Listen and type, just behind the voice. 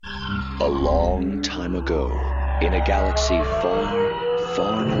A long time ago, in a galaxy far,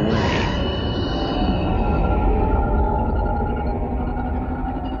 far away.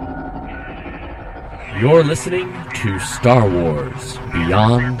 You're listening to Star Wars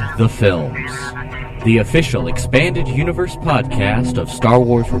Beyond the Films, the official expanded universe podcast of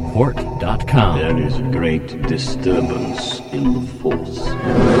StarWarsReport.com. There is a great disturbance in the Force.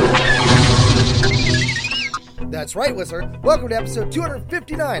 That's right, listener. Welcome to episode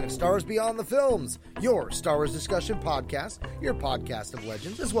 259 of Star Wars Beyond the Films, your Star Wars discussion podcast, your podcast of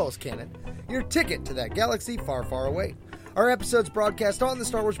legends as well as canon, your ticket to that galaxy far, far away. Our episodes broadcast on the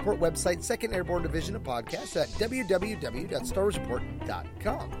Star Wars Report website, 2nd Airborne Division of Podcasts at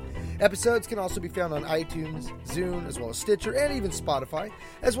www.starwarsreport.com. Episodes can also be found on iTunes, Zune, as well as Stitcher, and even Spotify,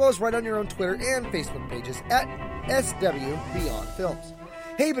 as well as right on your own Twitter and Facebook pages at SW Beyond Films.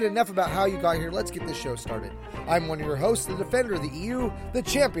 Hey, but enough about how you got here. Let's get this show started. I'm one of your hosts, the defender of the EU, the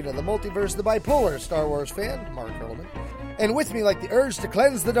champion of the multiverse, the bipolar Star Wars fan, Mark Hurlman. And with me, like the urge to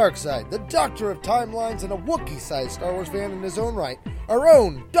cleanse the dark side, the doctor of timelines and a Wookiee-sized Star Wars fan in his own right, our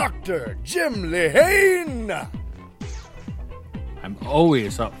own Dr. Jim Lehane. I'm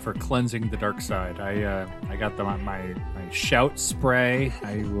always up for cleansing the dark side. I got my shout spray.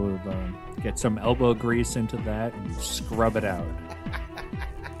 I will get some elbow grease into that and scrub it out.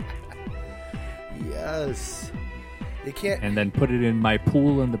 Yes. You can't. And then put it in my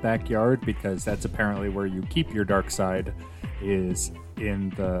pool in the backyard, because that's apparently where you keep your dark side, is in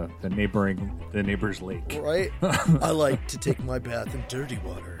the neighbor's lake. Right? I like to take my bath in dirty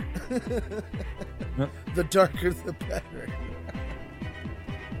water. The darker, the better.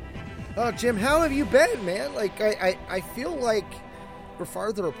 Oh, Jim, how have you been, man? Like, I feel like we're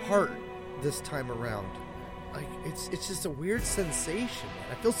farther apart this time around. Like, it's just a weird sensation.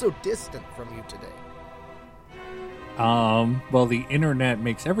 I feel so distant from you today. Well, the internet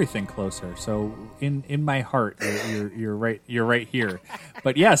makes everything closer. So in my heart, you're right here.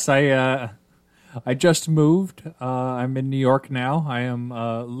 But yes, I just moved. I'm in New York now. I am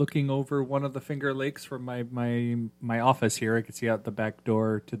looking over one of the Finger Lakes from my office here. I can see out the back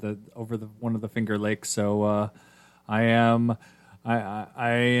door to one of the Finger Lakes. So I am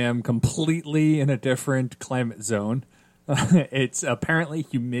completely in a different climate zone. It's apparently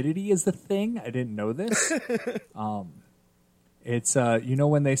humidity is the thing. I didn't know this. It's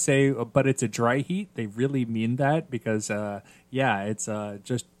when they say, but it's a dry heat, they really mean that, because it's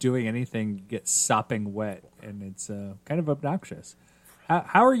just doing anything, you get sopping wet, and it's kind of obnoxious.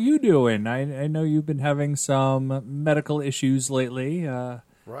 How are you doing? I know you've been having some medical issues lately.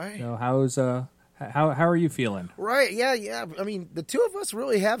 Right. So how are you feeling? Right, yeah. I mean, the two of us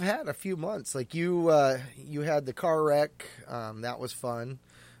really have had a few months. Like, you had the car wreck. That was fun.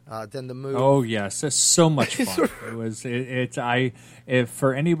 Then the move. Oh yes, it's so much fun. It was. If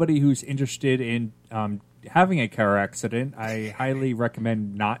for anybody who's interested in having a car accident, I highly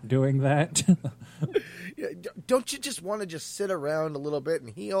recommend not doing that. Yeah, don't you just want to just sit around a little bit and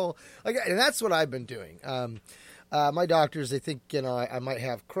heal? Like, and that's what I've been doing. My doctors, they think, I might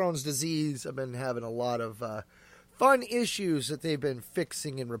have Crohn's disease. I've been having a lot of fun issues that they've been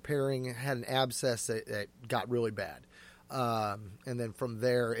fixing and repairing. I had an abscess that got really bad. And then from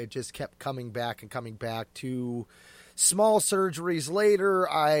there, it just kept coming back. Two small surgeries later,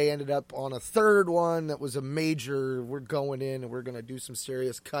 I ended up on a third one that was a major. We're going in and we're going to do some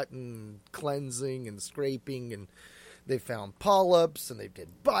serious cutting, cleansing, and scraping, and they found polyps, and they did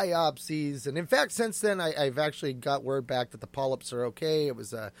biopsies. And in fact, since then, I've actually got word back that the polyps are okay. It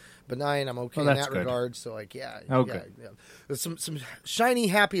was benign. I'm okay in that regard. So, like, yeah. There's some shiny,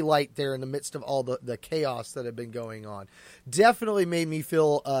 happy light there in the midst of all the chaos that had been going on. Definitely made me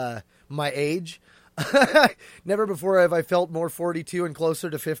feel my age. Never before have I felt more 42 and closer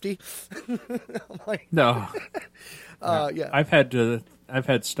to 50. No. Yeah. I've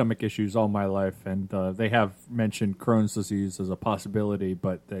had stomach issues all my life, and they have mentioned Crohn's disease as a possibility,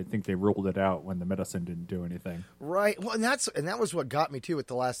 but I think they ruled it out when the medicine didn't do anything. Right. Well, and that was what got me too with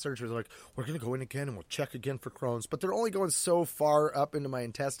the last surgery. They're like, we're going to go in again and we'll check again for Crohn's, but they're only going so far up into my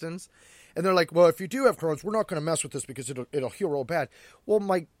intestines. And they're like, well, if you do have Crohn's, we're not going to mess with this because it'll heal real bad. Well,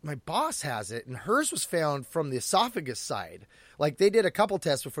 my boss has it, and hers was found from the esophagus side. Like, they did a couple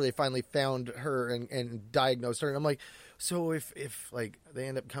tests before they finally found her and diagnosed her. And I'm like, so if like they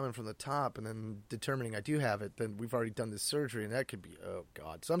end up coming from the top and then determining I do have it, then we've already done this surgery, and that could be, oh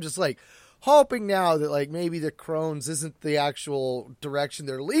God. So I'm just like hoping now that like maybe the Crohn's isn't the actual direction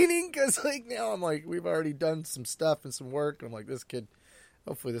they're leaning, because like now I'm like, we've already done some stuff and some work, and I'm like, this kid,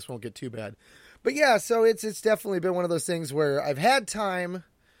 hopefully this won't get too bad. But yeah, so it's definitely been one of those things where I've had time,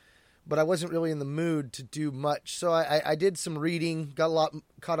 but I wasn't really in the mood to do much. So I did some reading,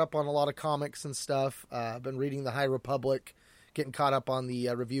 caught up on a lot of comics and stuff. I've been reading the High Republic, getting caught up on the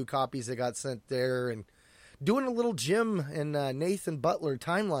review copies that got sent there, and doing a little Jim and Nathan Butler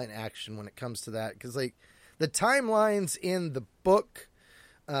timeline action when it comes to that. Because like the timelines in the book,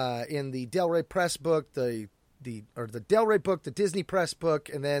 in the Del Rey Press book, the Del Rey book, the Disney Press book,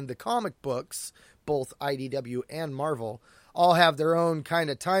 and then the comic books, both IDW and Marvel, all have their own kind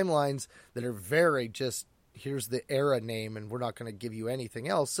of timelines that are very just, here's the era name, and we're not going to give you anything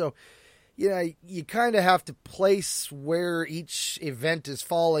else. So, you kind of have to place where each event is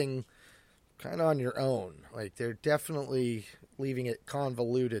falling kind of on your own. Like, they're definitely leaving it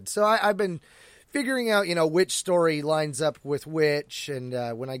convoluted. So I've been figuring out, which story lines up with which. And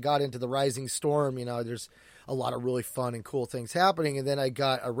when I got into the Rising Storm, there's a lot of really fun and cool things happening. And then I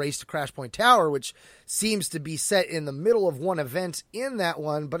got a Race to Crash Point Tower, which seems to be set in the middle of one event in that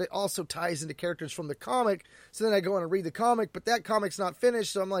one, but it also ties into characters from the comic. So then I go in and read the comic, but that comic's not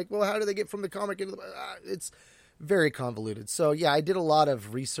finished. So I'm like, well, how do they get from the comic into the... It's very convoluted. So yeah, I did a lot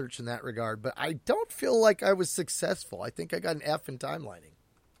of research in that regard, but I don't feel like I was successful. I think I got an F in timelining.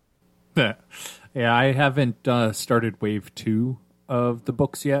 Yeah, I haven't started wave 2 of the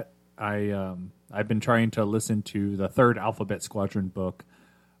books yet. I've been trying to listen to the third Alphabet Squadron book,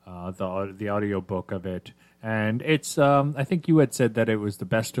 the audio book of it, and it's I think you had said that it was the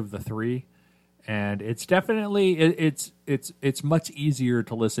best of the three, and it's definitely it's much easier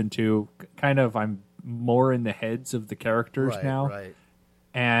to listen to. Kind of, I'm more in the heads of the characters now, right.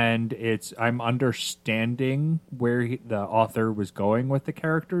 And I'm understanding where the author was going with the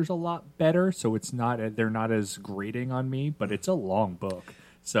characters a lot better. So they're not as grating on me, but it's a long book,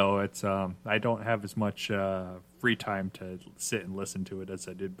 so it's I don't have as much free time to sit and listen to it as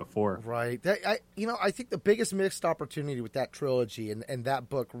I did before. Right. I think the biggest missed opportunity with that trilogy and that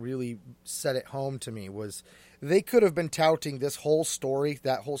book really set it home to me was they could have been touting that whole story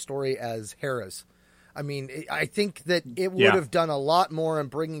as Hera's. I mean, I think that it would have done a lot more in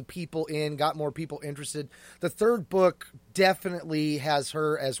bringing people in, got more people interested. The third book definitely has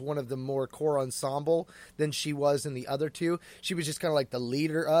her as one of the more core ensemble than she was in the other two. She was just kind of like the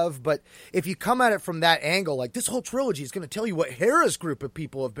leader of. But if you come at it from that angle, like this whole trilogy is going to tell you what Hera's group of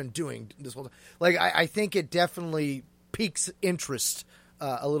people have been doing this whole time. Like, I think it definitely piques interest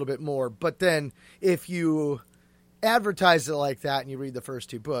a little bit more. But then if you advertise it like that and you read the first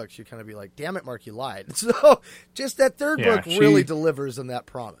two books, you kind of be like, damn it, Mark, you lied. So just that third book really delivers on that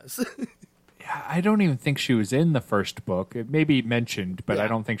promise. Yeah, I don't even think she was in the first book. It may be mentioned, but I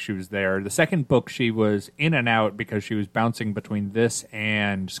don't think she was there. The second book, she was in and out because she was bouncing between this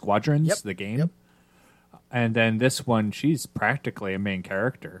and Squadrons, the game. Yep. And then this one, she's practically a main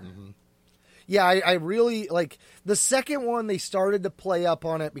character. Mm-hmm. Yeah, I really, like, the second one, they started to play up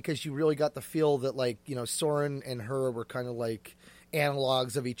on it because you really got the feel that, like, Soren and her were kind of like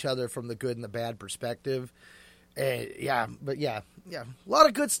analogs of each other from the good and the bad perspective. A lot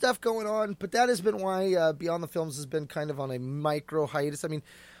of good stuff going on, but that has been why Beyond the Films has been kind of on a micro hiatus. I mean,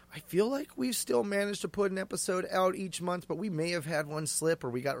 I feel like we've still managed to put an episode out each month, but we may have had one slip or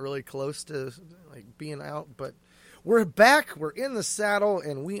we got really close to, like, being out, but... We're back, we're in the saddle,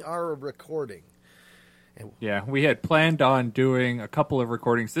 and we are recording. Yeah, we had planned on doing a couple of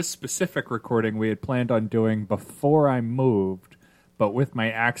recordings. This specific recording we had planned on doing before I moved, but with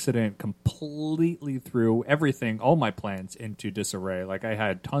my accident completely threw everything, all my plans into disarray. Like, I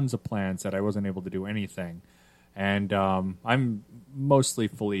had tons of plans that I wasn't able to do anything. And I'm mostly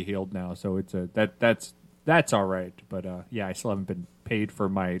fully healed now, so it's that's all right. But, I still haven't been paid for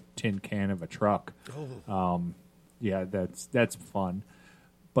my tin can of a truck. Yeah, that's fun.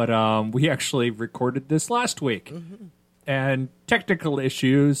 But we actually recorded this last week. Mm-hmm. And technical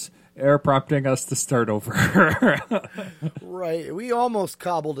issues are prompting us to start over. Right. We almost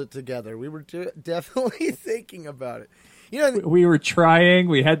cobbled it together. We were definitely thinking about it. We were trying.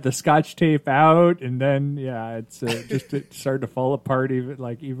 We had the Scotch tape out, and then it started to fall apart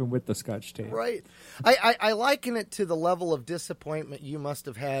even with the Scotch tape. Right. I liken it to the level of disappointment you must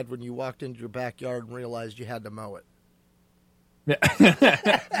have had when you walked into your backyard and realized you had to mow it.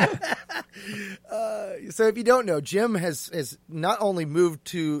 So if you don't know, Jim has not only moved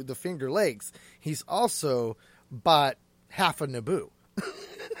to the Finger Lakes, he's also bought half a Naboo.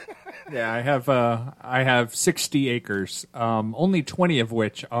 Yeah, I have 60 acres, only 20 of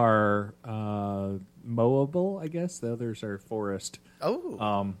which are mowable, I guess. The others are forest.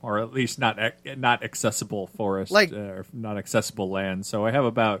 Oh. Or at least not accessible forest, not accessible land. So I have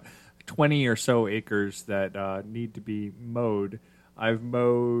about 20 or so acres that need to be mowed. I've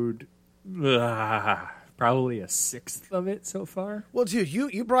mowed probably a sixth of it so far. Well, dude,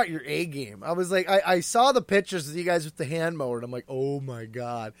 you brought your A game. I was like, I saw the pictures of you guys with the hand mower, and I'm like, oh my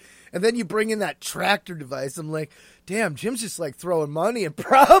God. And then you bring in that tractor device. I'm like, damn, Jim's just like throwing money and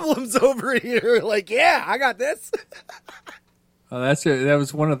problems over here. Like, yeah, I got this. That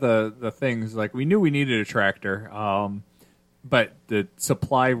was one of the things. Like, we knew we needed a tractor, but the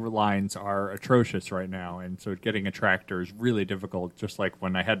supply lines are atrocious right now, and so getting a tractor is really difficult. Just like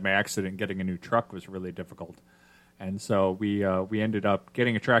when I had my accident, getting a new truck was really difficult. And so we ended up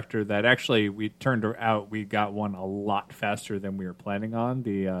getting a tractor that actually we turned out we got one a lot faster than we were planning on.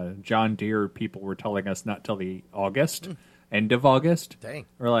 The John Deere people were telling us not till the end of August. Dang.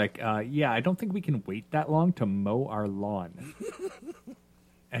 We're like, yeah, I don't think we can wait that long to mow our lawn.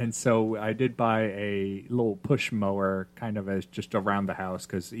 And so I did buy a little push mower kind of as just around the house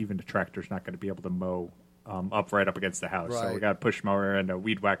because even the tractor's not going to be able to mow right up against the house. Right. So we got a push mower and a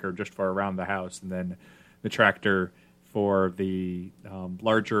weed whacker just for around the house, and then the tractor for the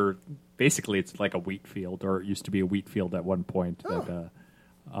larger, basically it's like a wheat field, or it used to be a wheat field at one point that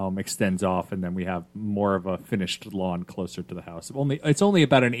extends off, and then we have more of a finished lawn closer to the house. It's only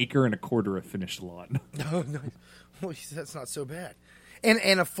about 1.25 acres of finished lawn. No, well, that's not so bad.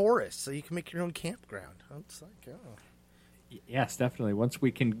 And a forest, so you can make your own campground. It's like, oh. Yes, definitely. Once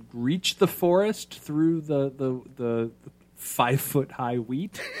we can reach the forest through the 5-foot high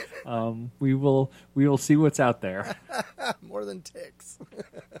wheat, we will see what's out there. More than ticks.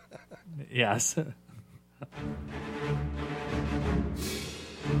 Yes.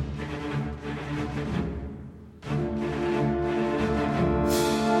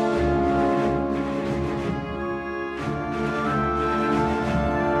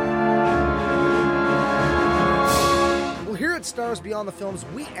 At Star Wars Beyond the Films,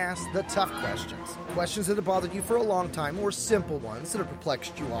 we ask the tough questions that have bothered you for a long time, or simple ones that have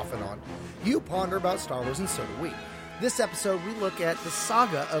perplexed you off and on. You ponder about Star Wars, and so do we. This episode, we look at the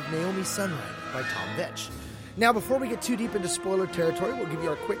saga of Naomi Sunrider by Tom Veitch. Now, before we get too deep into spoiler territory, we'll give you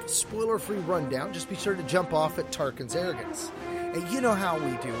our quick spoiler-free rundown. Just be sure to jump off at Tarkin's arrogance. And you know how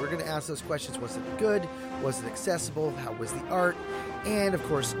we do. We're going to ask those questions. Was it good? Was it accessible? How was the art? And, of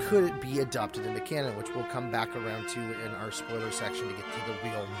course, could it be adopted into canon, which we'll come back around to in our spoiler section to get to the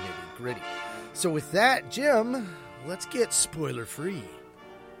real nitty-gritty. So with that, Jim, let's get spoiler-free.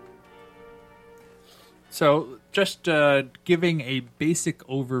 So just giving a basic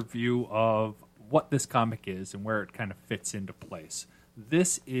overview of what this comic is and where it kind of fits into place.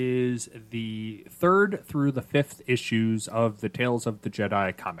 This is the 3rd through the 5th issues of the Tales of the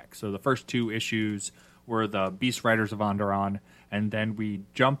Jedi comic. So the first 2 issues were the Beast Riders of Onderon, and then we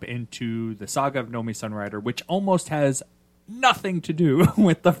jump into the Saga of Naomi Sunrider, which almost has nothing to do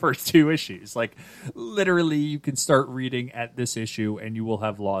with the first 2 issues. Like, literally, you can start reading at this issue, and you will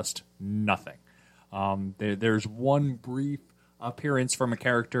have lost nothing. There's one brief appearance from a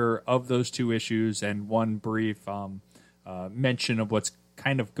character of those 2 issues, and one brief mention of what's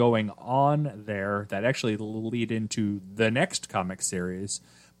kind of going on there that actually lead into the next comic series.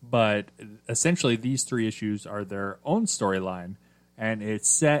 But essentially, these 3 issues are their own storyline, and it's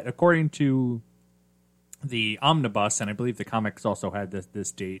set according to the omnibus, and I believe the comics also had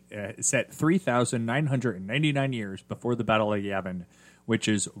this date. It's set 3,999 years before the Battle of Yavin, which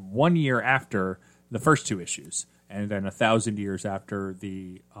is 1 year after the first 2 issues, and then 1,000 years after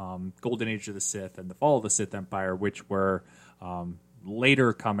the Golden Age of the Sith and the Fall of the Sith Empire, which were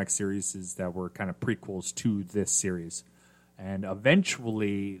later comic series that were kind of prequels to this series. And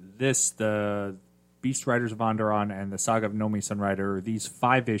eventually, the Beast Riders of Onderon and the Saga of Naomi Sunrider, these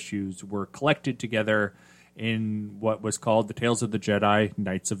 5 issues were collected together in what was called the Tales of the Jedi,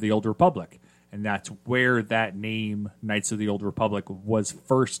 Knights of the Old Republic. And that's where that name, Knights of the Old Republic, was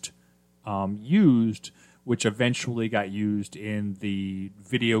first used, which eventually got used in the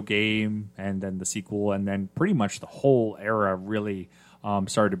video game and then the sequel, and then pretty much the whole era really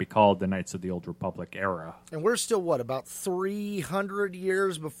started to be called the Knights of the Old Republic era. And we're still, about 300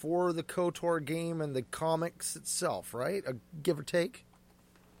 years before the KOTOR game and the comics itself, right? Give or take?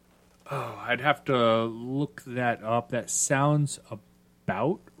 Oh, I'd have to look that up. That sounds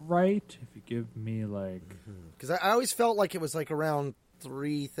about right. If you give me, like... Because I always felt like it was, around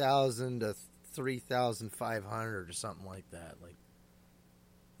 3,000 to 3,500 or something like that. Like,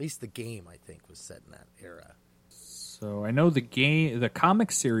 at least the game, I think, was set in that era. So I know the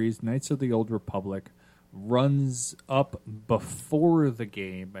comic series, Knights of the Old Republic, runs up before the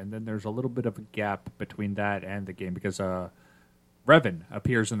game, and then there's a little bit of a gap between that and the game because Revan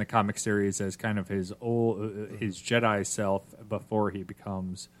appears in the comic series as kind of his Jedi self before he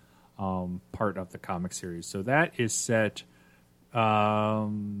becomes part of the comic series. So that is set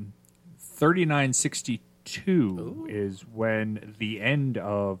 3962 2 is when the end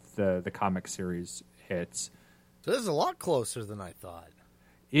of the comic series hits. So this is a lot closer than I thought.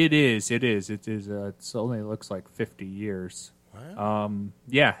 It is. It's only looks like 50 years. Wow.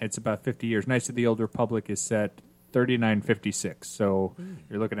 Yeah, it's about 50 years. Knights of the Old Republic is set 3956, so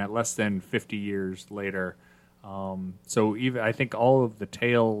you're looking at less than 50 years later. So even I think all of the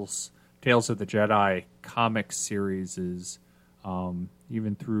Tales of the Jedi comic series is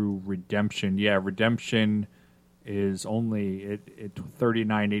even through Redemption. Yeah, Redemption is only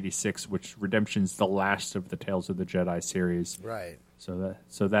 3986, which Redemption's the last of the Tales of the Jedi series. Right. So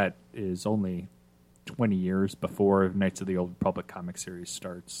that is only 20 years before Knights of the Old Republic comic series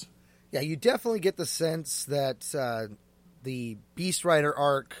starts. Yeah, you definitely get the sense that the Beast Rider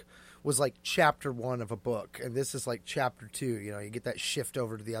arc was like chapter 1 of a book, and this is like chapter 2. You know, you get that shift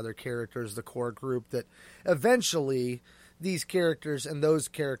over to the other characters, the core group, that eventually these characters and those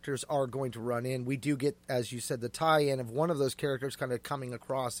characters are going to run in. We do get, as you said, the tie-in of one of those characters kind of coming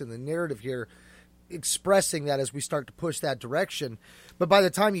across in the narrative here, expressing that as we start to push that direction. But by the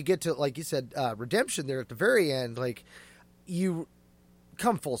time you get to, like you said, Redemption there at the very end, like, you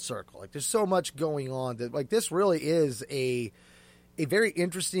come full circle. Like, there's so much going on that, like, this really is a very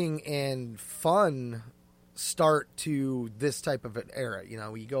interesting and fun start to this type of an era. You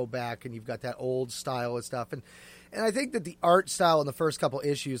know, you go back and you've got that old style and stuff. And I think that the art style in the first couple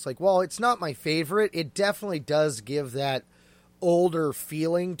issues, like, while it's not my favorite, it definitely does give that older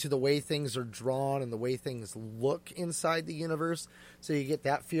feeling to the way things are drawn and the way things look inside the universe. So you get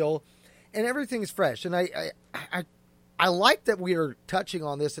that feel, and everything's fresh. And I like that we are touching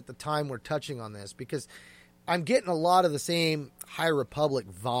on this at the time we're touching on this, because I'm getting a lot of the same High Republic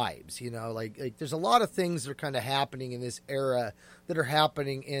vibes, you know, like there's a lot of things that are kind of happening in this era that are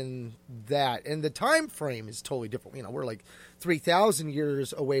happening in that. And the time frame is totally different. You know, we're like 3,000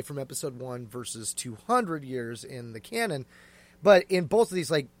 years away from episode 1 versus 200 years in the canon. But in both of these,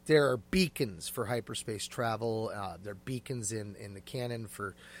 like, there are beacons for hyperspace travel. There are beacons in the canon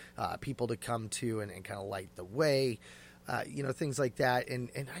for people to come to and kind of light the way, you know, things like that. And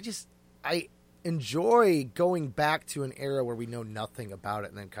I enjoy going back to an era where we know nothing about it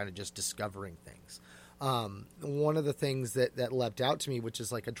and then kind of just discovering things. One of the things that leapt out to me, which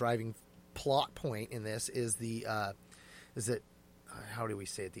is like a driving plot point in this, is how do we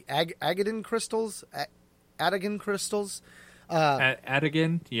say it? The Agadan crystals? Adagan crystals?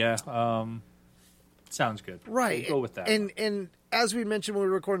 Adagan, yeah. Sounds good. Right. We'll go with that. And as we mentioned when we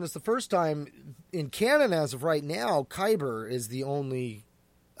were recording this the first time, in canon as of right now, Kyber is the only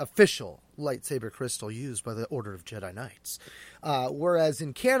official lightsaber crystal used by the Order of Jedi Knights. Whereas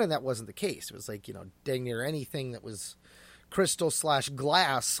in canon, that wasn't the case. It was like, you know, dang near anything that was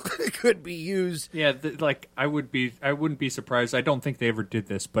crystal/glass could be used. Yeah, I wouldn't be surprised. I don't think they ever did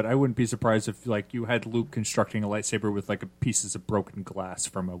this, but I wouldn't be surprised if, like, you had Luke constructing a lightsaber with, like, pieces of broken glass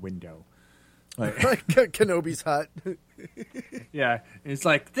from a window. Like Kenobi's hut. Yeah, it's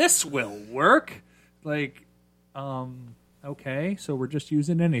like, this will work. Like, okay, so we're just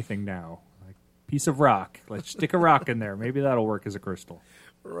using anything now. Like, piece of rock. Let's stick a rock in there. Maybe that'll work as a crystal.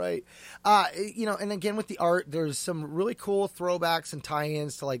 Right. You know, and again, with the art, there's some really cool throwbacks and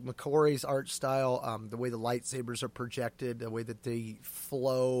tie-ins to, like, McQuarrie's art style, the way the lightsabers are projected, the way that they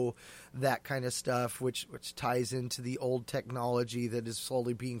flow, that kind of stuff, which ties into the old technology that is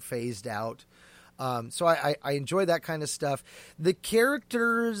slowly being phased out. So I enjoy that kind of stuff. The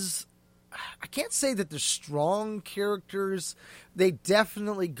characters, I can't say that they're strong characters. They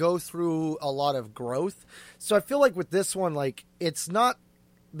definitely go through a lot of growth. So I feel like with this one, like, it's not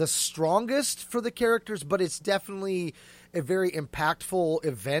the strongest for the characters, but it's definitely a very impactful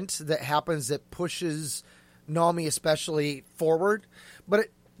event that happens that pushes Nami especially forward. But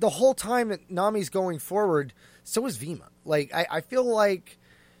the whole time that Nami's going forward, so is Vima. Like, I feel like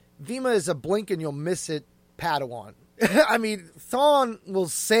Vima is a blink and you'll miss it Padawan. I mean, Thawne will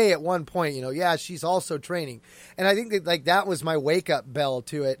say at one point, you know, yeah, she's also training. And I think that, like, that was my wake-up bell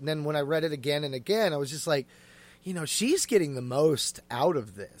to it. And then when I read it again and again, I was just like, you know, she's getting the most out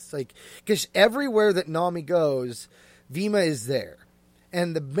of this. Like, because everywhere that Nami goes, Vima is there.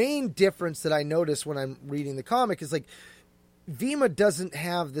 And the main difference that I notice when I'm reading the comic is, like, Vima doesn't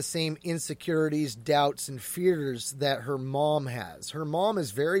have the same insecurities, doubts, and fears that her mom has. Her mom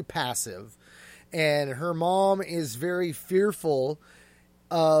is very passive, and her mom is very fearful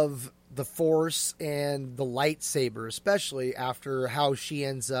of the Force and the lightsaber, especially after how she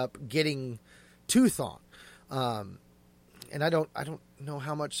ends up getting to Thawne. And I don't know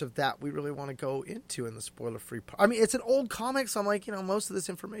how much of that we really want to go into in the spoiler-free part. I mean, it's an old comic, so I'm like, you know, most of this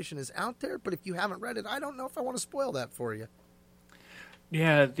information is out there, but if you haven't read it, I don't know if I want to spoil that for you.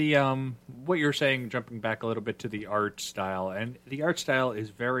 Yeah, the what you're saying, jumping back a little bit to the art style, and the art style is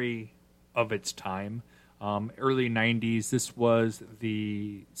very of its time. Early '90s. This was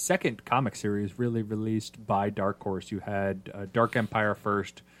the second comic series really released by Dark Horse. You had Dark Empire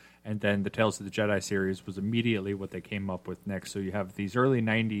first, and then the Tales of the Jedi series was immediately what they came up with next. So you have these early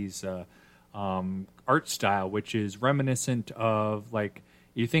 '90s art style, which is reminiscent of, like,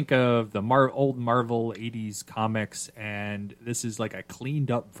 you think of the old Marvel '80s comics, and this is like a cleaned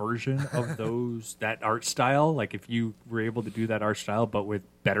up version of that art style. Like, if you were able to do that art style, but with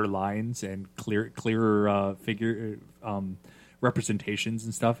better lines and clearer figure representations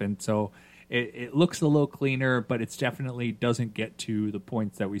and stuff, and so it looks a little cleaner, but it's definitely doesn't get to the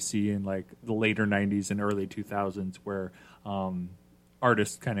points that we see in like the later '90s and early 2000s, where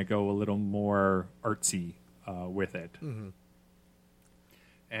artists kind of go a little more artsy with it. Mm-hmm.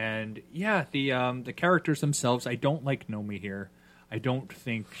 And yeah, the characters themselves, I don't like Nomi here. I don't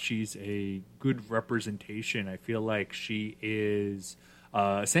think she's a good representation. I feel like she is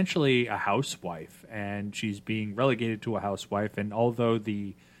essentially a housewife, and she's being relegated to a housewife. And although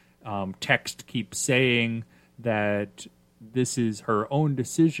the text keeps saying that this is her own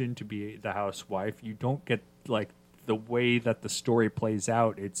decision to be the housewife, you don't get, like, the way that the story plays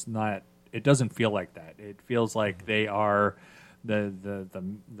out. It doesn't feel like that. It feels like they are...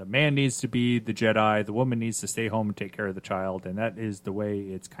 The man needs to be the Jedi, the woman needs to stay home and take care of the child, and that is the way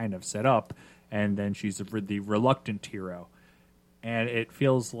it's kind of set up. And then she's the reluctant hero, and it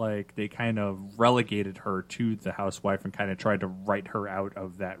feels like they kind of relegated her to the housewife and kind of tried to write her out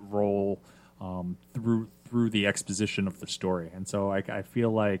of that role through the exposition of the story. And so I feel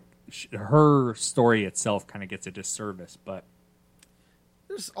like her story itself kind of gets a disservice. But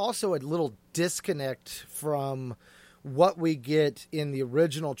there's also a little disconnect from what we get in the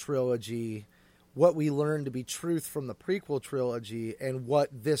original trilogy, what we learn to be truth from the prequel trilogy, and what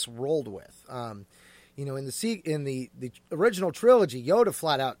this rolled with. In the original trilogy, Yoda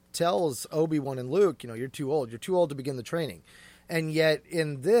flat out tells Obi-Wan and Luke, you're too old. You're too old to begin the training. And yet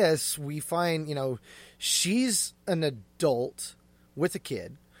in this, we find, she's an adult with a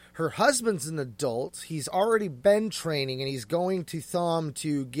kid. Her husband's an adult. He's already been training, and he's going to Thom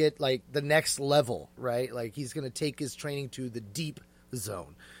to get, like, the next level, right? Like, he's going to take his training to the deep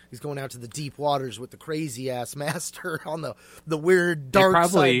zone. He's going out to the deep waters with the crazy-ass master on the weird dark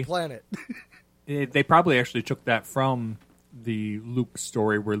side planet. They probably actually took that from the Luke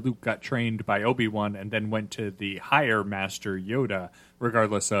story, where Luke got trained by Obi-Wan and then went to the higher master Yoda,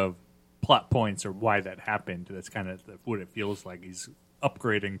 regardless of plot points or why that happened. That's kind of what it feels like. He's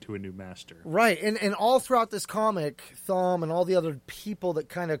upgrading to a new master. Right. And all throughout this comic, Thom and all the other people that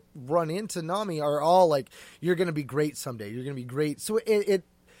kind of run into Nami are all like, you're going to be great someday. You're going to be great. So it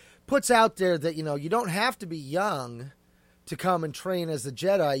puts out there that, you don't have to be young to come and train as a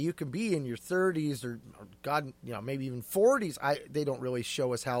Jedi. You can be in your 30s or God, maybe even 40s. They don't really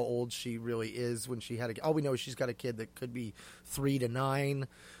show us how old she really is when she had all we know is she's got a kid that could be 3 to 9.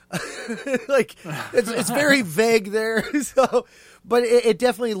 Like, it's very vague there. So, but it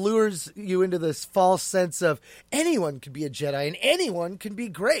definitely lures you into this false sense of anyone could be a Jedi and anyone can be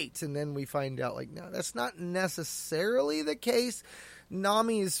great. And then we find out, like, no, that's not necessarily the case.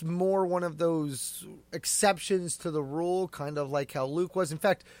 Nami is more one of those exceptions to the rule, kind of like how Luke was. In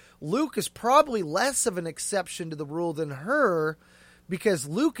fact, Luke is probably less of an exception to the rule than her, because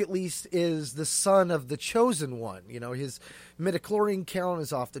Luke at least is the son of the chosen one. His midichlorian count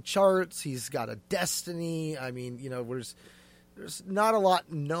is off the charts. He's got a destiny. I mean, there's not a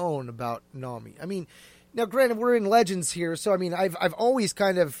lot known about Nami. I mean, now granted, we're in Legends here, so I mean, I've always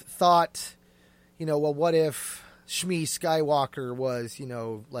kind of thought, well, what if Shmi Skywalker was,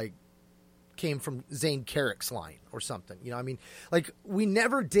 like, came from Zane Carrick's line or something? I mean, like, we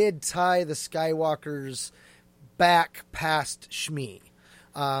never did tie the Skywalkers back past Shmi.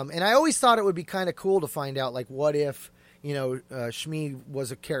 And I always thought it would be kind of cool to find out, like, what if, Shmi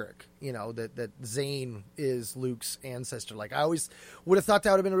was a Carrick, that Zane is Luke's ancestor. Like, I always would have thought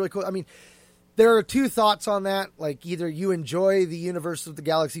that would have been really cool. I mean, there are two thoughts on that. Like, either you enjoy the universe of the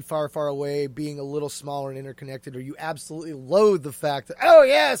galaxy far, far away being a little smaller and interconnected, or you absolutely loathe the fact that, oh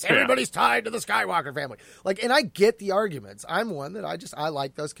yes, everybody's tied to the Skywalker family. Like, and I get the arguments. I'm one that I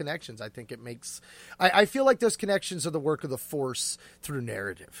like those connections. I think it makes, I feel like those connections are the work of the Force through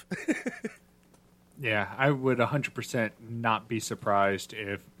narrative. Yeah, I would 100% not be surprised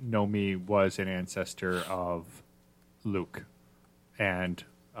if Nomi was an ancestor of Luke and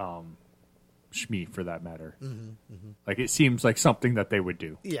Shmi, for that matter. Mm-hmm, mm-hmm. Like, it seems like something that they would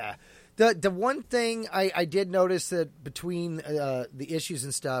do. Yeah. The one thing I did notice that between the issues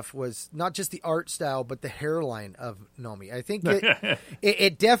and stuff was not just the art style, but the hairline of Nomi. I think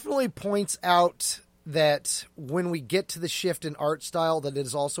it definitely points out that when we get to the shift in art style, that it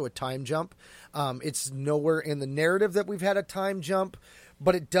is also a time jump. It's nowhere in the narrative that we've had a time jump,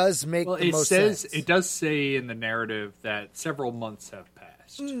 but it does make the most sense. It does say in the narrative that several months have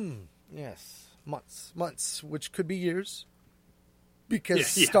passed. Yes, months, which could be years.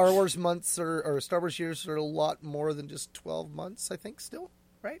 Because Yeah. Star Wars months or Star Wars years are a lot more than just 12 months, I think, still,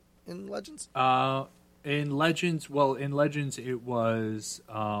 right? In Legends? In Legends, it was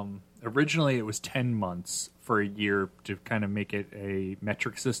originally it was 10 months for a year to kind of make it a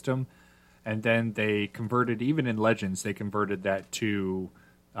metric system, and then they converted. Even in Legends, they converted that to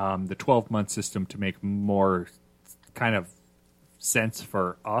the 12-month system to make more kind of sense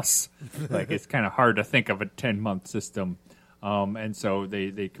for us. Like it's kind of hard to think of a 10-month system. And so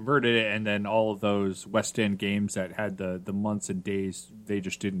they converted it, and then all of those West End games that had the months and days, they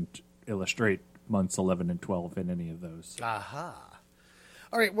just didn't illustrate months 11 and 12 in any of those. Aha.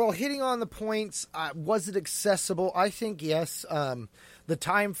 All right, well, hitting on the points, was it accessible? I think yes. The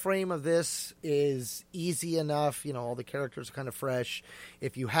time frame of this is easy enough. You know, all the characters are kind of fresh.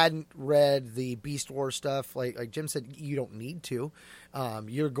 If you hadn't read the Beast Wars stuff, like Jim said, you don't need to.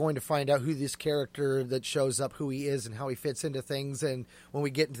 You're going to find out who this character that shows up, who he is, and how he fits into things. And when we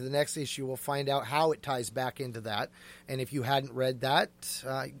get into the next issue, we'll find out how it ties back into that. And if you hadn't read that,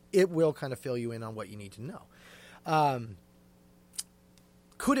 it will kind of fill you in on what you need to know.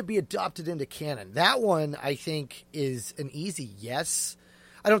 Could it be adopted into canon? That one, I think, is an easy yes.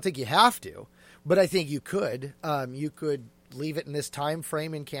 I don't think you have to, but I think you could. You could leave it in this time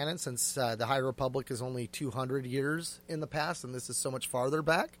frame in canon, since the High Republic is only 200 years in the past, and this is so much farther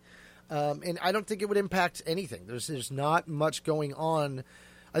back. And I don't think it would impact anything. There's not much going on.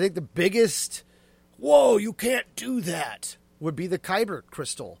 I think the biggest, whoa, you can't do that, would be the Kyber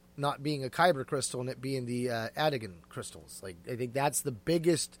crystal not being a Kyber crystal and it being the Adagan crystals. Like, I think that's the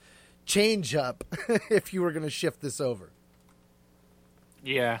biggest change up if you were going to shift this over.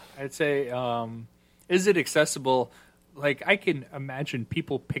 Yeah, I'd say, is it accessible? Like, I can imagine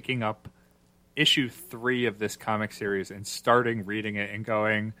people picking up issue 3 of this comic series and starting reading it and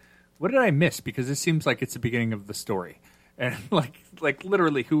going, what did I miss? Because it seems like it's the beginning of the story. And like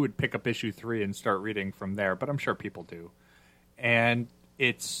literally, who would pick up issue 3 and start reading from there? But I'm sure people do. And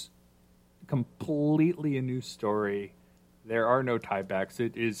it's completely a new story. There are no tiebacks.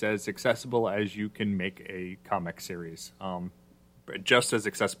 It is as accessible as you can make a comic series. Just as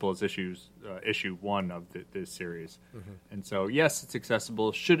accessible as issue 1 of this series. Mm-hmm. And so, yes, it's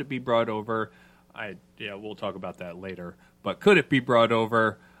accessible. Should it be brought over? We'll talk about that later. But could it be brought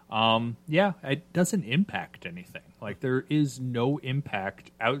over? It doesn't impact anything. Like, there is no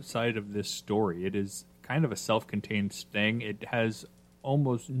impact outside of this story. It is kind of a self-contained thing. It has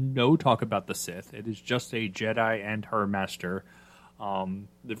almost no talk about the Sith. It is just a Jedi and her master.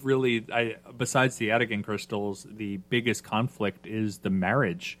 Besides the Adagan crystals, the biggest conflict is the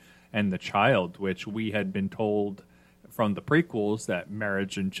marriage and the child, which we had been told from the prequels that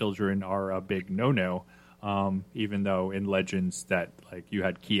marriage and children are a big no-no. Even though in Legends that like you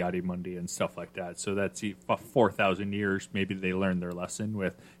had Ki-Adi-Mundi and stuff like that. So that's 4,000 years. Maybe they learned their lesson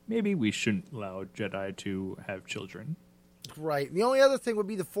with maybe we shouldn't allow Jedi to have children. Right. The only other thing would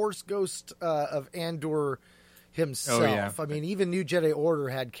be the Force Ghost of Andor himself. Oh, yeah. I mean, even New Jedi Order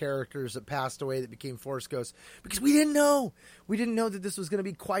had characters that passed away that became Force Ghosts because we didn't know. We didn't know that this was going to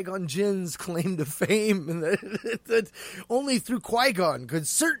be Qui-Gon Jinn's claim to fame, and that only through Qui-Gon could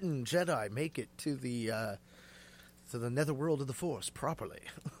certain Jedi make it to the netherworld of the Force properly.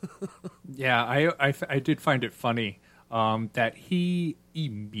 Yeah, I did find it funny that he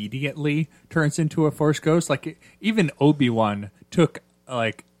immediately turns into a Force Ghost. Like, even Obi-Wan took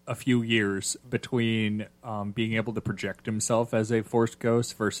like a few years between being able to project himself as a Force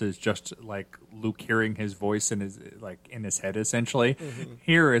Ghost versus just like Luke hearing his voice in his head, essentially. Mm-hmm.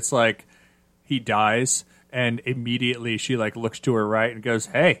 Here it's like he dies and immediately she like looks to her right and goes,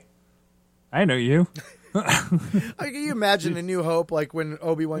 "Hey, I know you." Can you imagine A New Hope, like when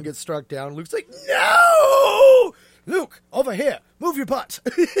Obi-Wan gets struck down, Luke's like, "No, Luke, over here, move your butt."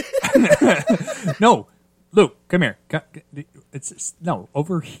 No, Luke, come here. No,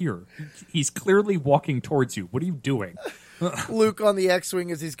 over here. He's clearly walking towards you. What are you doing? Luke on the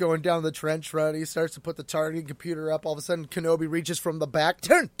X-Wing as he's going down the trench run. He starts to put the targeting computer up. All of a sudden, Kenobi reaches from the back.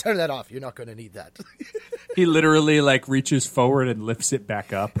 Turn that off. You're not going to need that. He literally like reaches forward and lifts it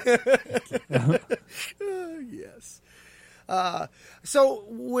back up. Yes. So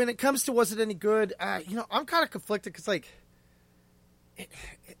when it comes to was it any good, I'm kind of conflicted because like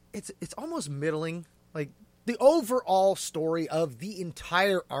it's almost middling. Like, the overall story of the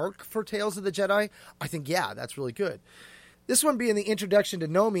entire arc for Tales of the Jedi, I think, yeah, that's really good. This one being the introduction to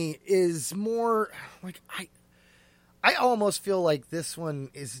Nomi is more like, I almost feel like this one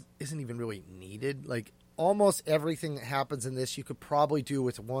isn't even really needed. Like, almost everything that happens in this you could probably do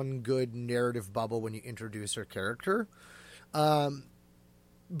with one good narrative bubble when you introduce her character.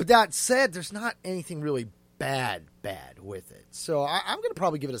 But that said, there's not anything really bad with it. So I'm going to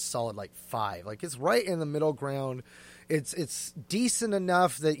probably give it a solid, like, 5. Like, it's right in the middle ground. It's decent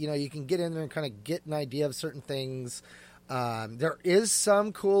enough that, you know, you can get in there and kind of get an idea of certain things. There is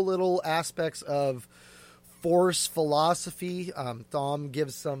some cool little aspects of Force philosophy. Thom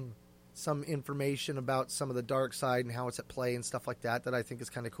gives some information about some of the dark side and how it's at play and stuff like that I think is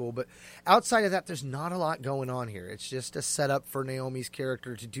kind of cool. But outside of that, there's not a lot going on here. It's just a setup for Naomi's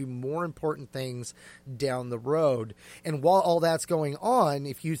character to do more important things down the road. And while all that's going on,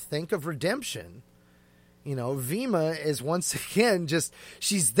 if you think of redemption, you know, Vima is once again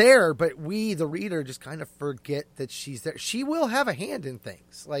she's there, but we, the reader, just kind of forget that she's there. She will have a hand in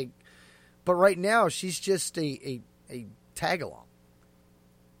things, like, but right now she's just a tag along.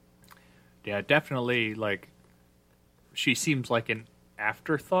 Yeah, definitely, like, she seems like an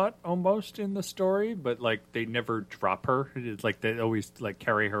afterthought almost in the story, but, like, they never drop her. It's like they always, like,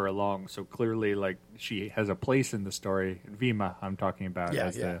 carry her along. So clearly, like, she has a place in the story. Vima, I'm talking about,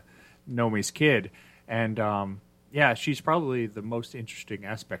 the Nomi's kid. And, yeah, she's probably the most interesting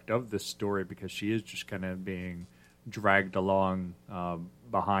aspect of this story because she is just kind of being dragged along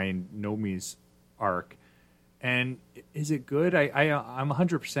behind Nomi's arc. And is it good? I'm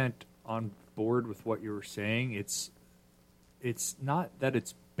 100% on board with what you were saying. It's not that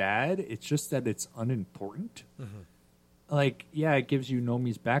it's bad, it's just that it's unimportant. Mm-hmm. Like, yeah, it gives you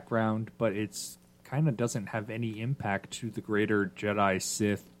Nomi's background, but it's kind of doesn't have any impact to the greater Jedi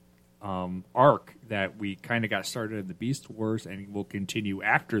Sith arc that we kind of got started in the Beast Wars and will continue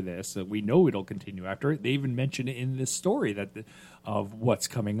after this. We know it'll continue after it. They even mention it in this story of what's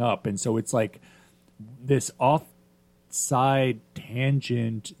coming up. And so it's like this offside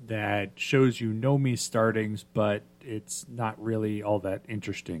tangent that shows you Nomi's startings, but it's not really all that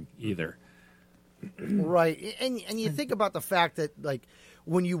interesting either. Right. And you think about the fact that, like,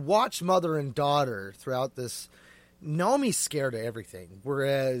 when you watch mother and daughter throughout this, Nomi's scared of everything,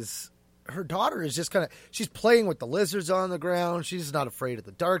 whereas her daughter is just kind of, she's playing with the lizards on the ground. She's not afraid of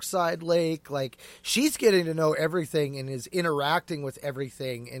the dark side lake. Like, she's getting to know everything and is interacting with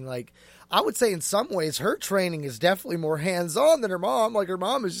everything. And, like, I would say in some ways her training is definitely more hands-on than her mom. Like, her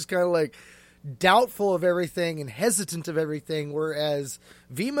mom is just kind of, like, doubtful of everything and hesitant of everything, whereas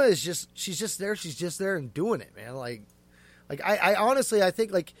Vima is she's just there and doing it, man. Like I honestly, I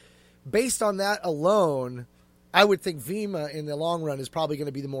think, like, based on that alone, I would think Vima in the long run is probably going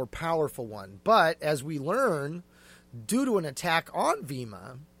to be the more powerful one. But as we learn, due to an attack on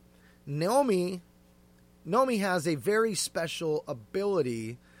Vima, Naomi has a very special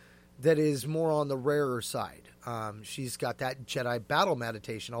ability that is more on the rarer side. She's got that Jedi battle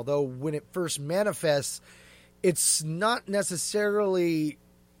meditation, although when it first manifests, it's not necessarily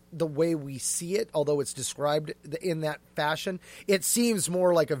the way we see it, although it's described in that fashion. It seems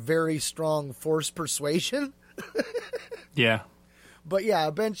more like a very strong force persuasion. Yeah. But yeah,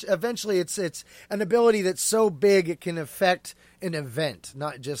 eventually it's an ability that's so big it can affect an event,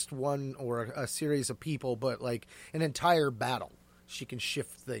 not just one or a series of people, but like an entire battle. She can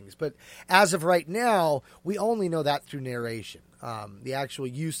shift things. But as of right now, we only know that through narration. The actual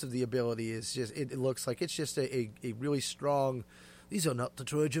use of the ability is just, it looks like it's just a really strong, these are not the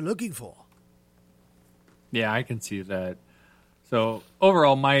droids you're looking for. Yeah, I can see that. So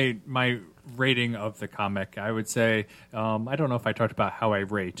overall, my rating of the comic, I would say, I don't know if I talked about how I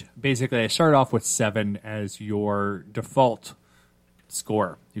rate. Basically, I start off with 7 as your default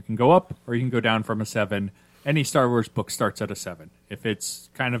score. You can go up or you can go down from a 7. Any Star Wars book starts at a 7. If it's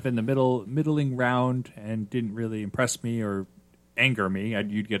kind of in the middling round and didn't really impress me or anger me,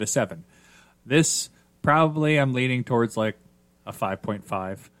 you'd get a 7. This, probably I'm leaning towards like a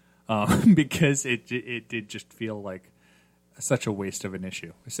 5.5 because it did just feel like such a waste of an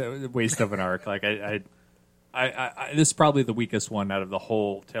issue. So a waste of an arc. Like I this is probably the weakest one out of the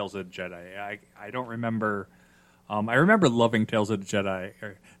whole Tales of the Jedi. I don't remember. I remember loving Tales of the Jedi,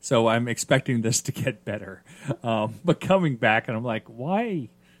 so I'm expecting this to get better. But coming back, and I'm like, why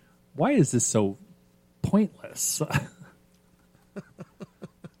is this so pointless?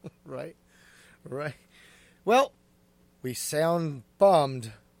 Right. Well, we sound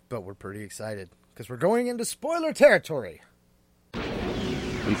bummed, but we're pretty excited because we're going into spoiler territory.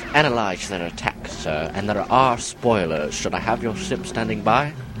 We've analysed their attack, sir, and there are spoilers. Should I have your ship standing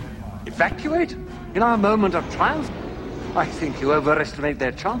by? Evacuate? In our moment of triumph? I think you overestimate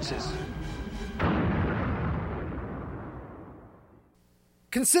their chances.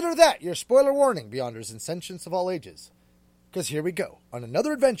 Consider that your spoiler warning, Beyonders and Sentients of all ages. Because here we go on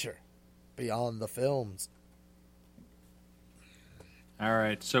another adventure beyond the films. All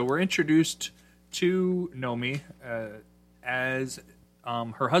right, so we're introduced to Nomi as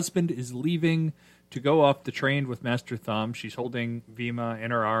her husband is leaving to go off the train with Master Thumb. She's holding Vima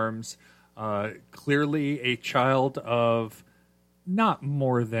in her arms. Clearly a child of not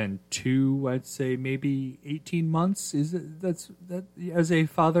more than 2, I'd say maybe 18 months. Is it that as a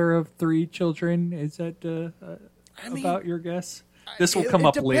father of 3 children? Is that about your guess? This will come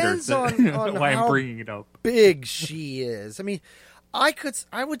up later. On why how I'm bringing it up. Big she is. I mean, I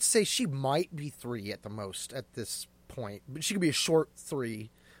would say she might be 3 at the most at this point, but she could be a short 3.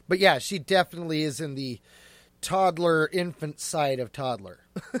 But yeah, she definitely is in the toddler infant side of toddler.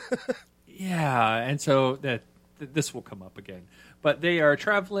 Yeah, and so this will come up again. But they are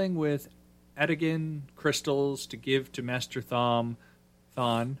traveling with Adagen crystals to give to Master Thon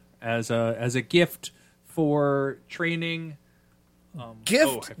as a gift for training.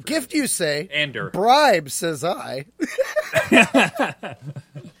 Gift, you say? Ander. Bribe, says I.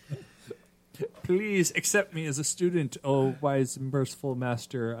 Please accept me as a student, oh wise and merciful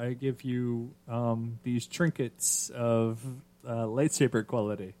master. I give you these trinkets of lightsaber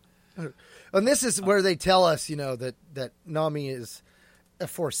quality. And this is where they tell us, that Nami is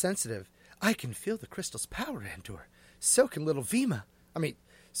force sensitive. I can feel the crystal's power, Andor. So can little Vima. I mean,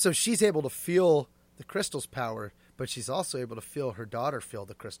 so she's able to feel the crystal's power, but she's also able to feel her daughter feel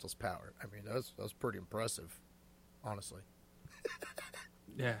the crystal's power. I mean, that was pretty impressive, honestly.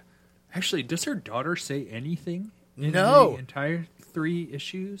 Yeah. Actually, does her daughter say anything in No. the entire 3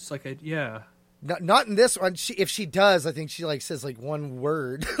 issues? Yeah. Not in this one. If she does, I think she says one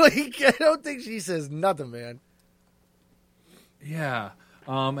word. I don't think she says nothing, man. Yeah.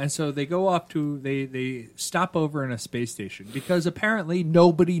 And so they go off to they stop over in a space station because apparently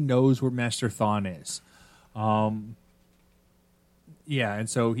nobody knows where Master Thon is. Yeah, and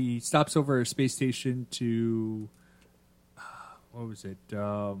so he stops over at a space station to what was it?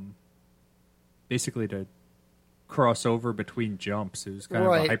 Basically to cross over between jumps. It was kind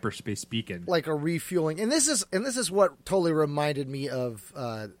of a hyperspace beacon, like a refueling. And this is what totally reminded me of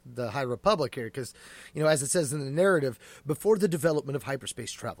the High Republic here, because as it says in the narrative, before the development of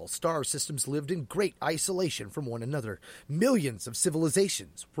hyperspace travel, star systems lived in great isolation from one another. Millions of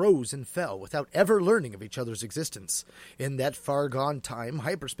civilizations rose and fell without ever learning of each other's existence. In that far gone time,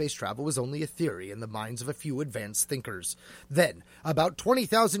 hyperspace travel was only a theory in the minds of a few advanced thinkers. Then, about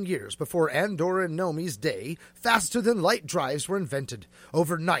 20,000 years before Andor and Nomi's day, faster-than-light drives were invented.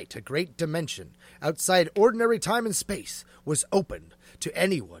 Overnight, a great dimension, outside ordinary time and space, was opened to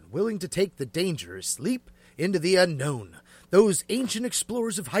anyone willing to take the dangerous leap into the unknown. Those ancient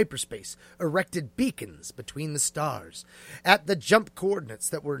explorers of hyperspace erected beacons between the stars at the jump coordinates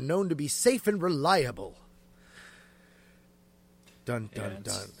that were known to be safe and reliable. Dun, dun,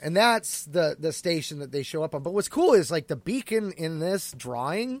 dun. And that's the station that they show up on. But what's cool is, the beacon in this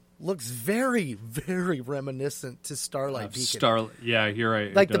drawing looks very, very reminiscent to Starlight Beacon. Yeah, you're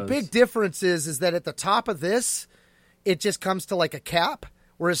right. The big difference is that at the top of this, it just comes to, a cap,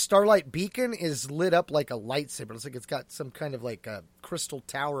 whereas Starlight Beacon is lit up like a lightsaber. It's it's got some kind of, a crystal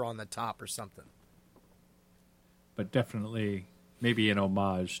tower on the top or something. But definitely maybe an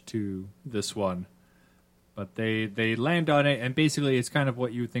homage to this one. But they land on it, and basically it's kind of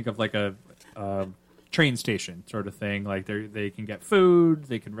what you would think of a train station sort of thing. They can get food,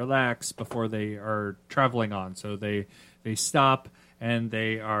 they can relax before they are traveling on. So they stop, and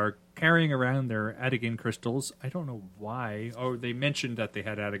they are carrying around their Adagen crystals. I don't know why. Oh, they mentioned that they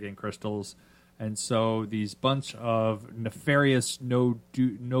had Adagen crystals. And so these bunch of nefarious, no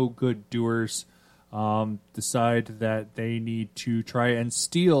good doers decide that they need to try and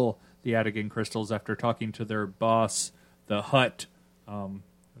steal the Adagen crystals after talking to their boss, the Hutt.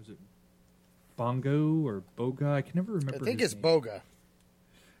 Was it Bongo or Boga? I can never remember. I think it's name. Boga.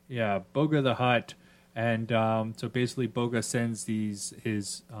 Yeah, Boga the Hutt. And so basically Boga sends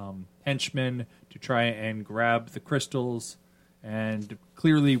his henchmen to try and grab the crystals. And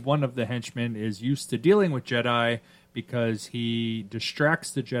clearly one of the henchmen is used to dealing with Jedi because he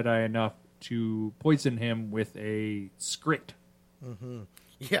distracts the Jedi enough to poison him with a skrit. Mm-hmm.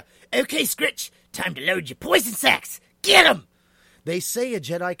 Yeah. Okay, Scritch, time to load your poison sacks. Get 'em! They say a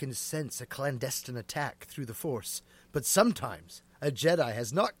Jedi can sense a clandestine attack through the Force, but sometimes a Jedi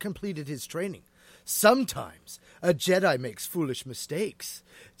has not completed his training. Sometimes a Jedi makes foolish mistakes.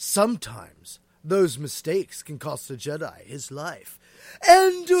 Sometimes those mistakes can cost a Jedi his life.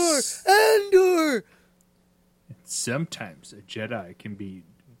 Andor! Sometimes a Jedi can be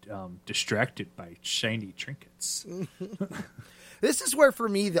distracted by shiny trinkets. This is where, for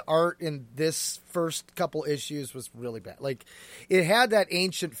me, the art in this first couple issues was really bad. Like, it had that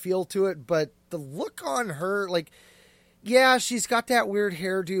ancient feel to it, but the look on her, like, yeah, she's got that weird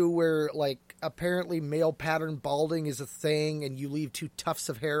hairdo where, like, apparently male pattern balding is a thing and you leave 2 tufts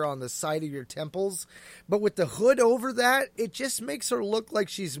of hair on the side of your temples. But with the hood over that, it just makes her look like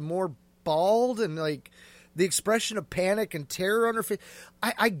she's more bald, and, like, the expression of panic and terror on her face.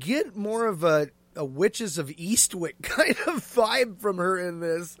 I get more of a Witches of Eastwick kind of vibe from her in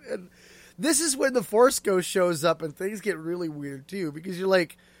this. And this is when the Force Ghost shows up and things get really weird too, because you're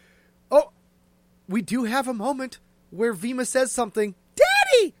like, oh, we do have a moment where Vima says something,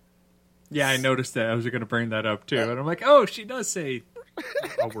 Daddy! Yeah, I noticed that. I was going to bring that up too. And I'm like, oh, she does say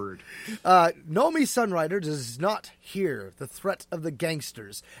a word. Nomi Sunrider does not hear the threat of the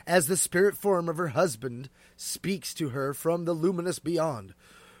gangsters as the spirit form of her husband speaks to her from the luminous beyond.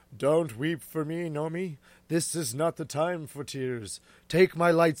 Don't weep for me, Nomi. This is not the time for tears. Take my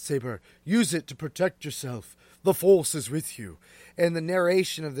lightsaber. Use it to protect yourself. The Force is with you. And the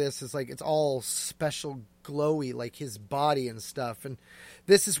narration of this is like, it's all special glowy, like his body and stuff. And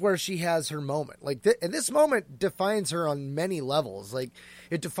this is where she has her moment. Like, and this moment defines her on many levels. Like,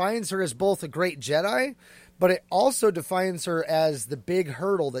 it defines her as both a great Jedi, but it also defines her as the big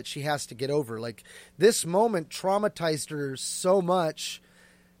hurdle that she has to get over. Like, this moment traumatized her so much,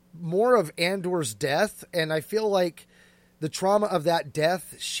 more of Andor's death, and I feel like the trauma of that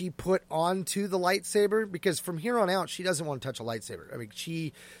death she put onto the lightsaber, because from here on out she doesn't want to touch a lightsaber. I mean,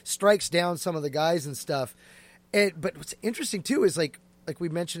 she strikes down some of the guys and stuff. But what's interesting too is like we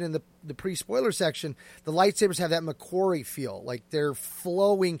mentioned in the pre-spoiler section, the lightsabers have that McQuarrie feel, like they're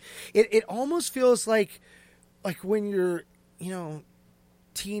flowing. It almost feels like when you're,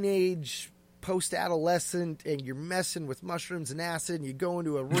 teenage, post-adolescent, and you're messing with mushrooms and acid, and you go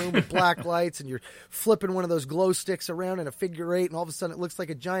into a room with black lights, and you're flipping one of those glow sticks around in a figure 8, and all of a sudden it looks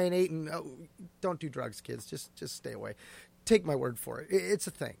like a giant 8. And don't do drugs, kids. Just stay away. Take my word for it. It's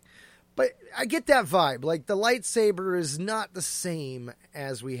a thing. But I get that vibe. Like, the lightsaber is not the same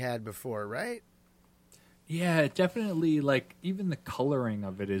as we had before, right? Yeah, definitely, like, even the coloring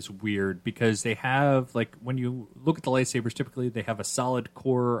of it is weird, because they have, like, when you look at the lightsabers, typically they have a solid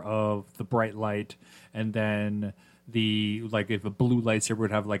core of the bright light, and then if a blue lightsaber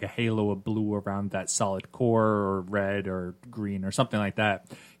would have, like, a halo of blue around that solid core, or red, or green, or something like that.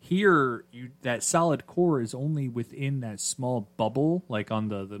 Here, that solid core is only within that small bubble, like on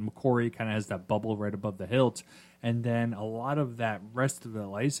the McQuarrie kind of has that bubble right above the hilt. And then a lot of that rest of the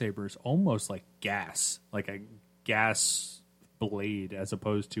lightsaber is almost like gas, like a gas blade, as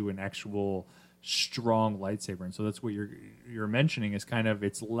opposed to an actual strong lightsaber. And so that's what you're mentioning, is kind of,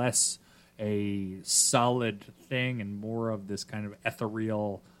 it's less a solid thing and more of this kind of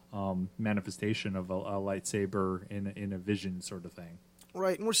ethereal manifestation of a lightsaber in a vision sort of thing.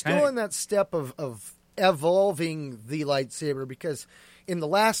 Right, and we're still in that step of evolving the lightsaber, because in the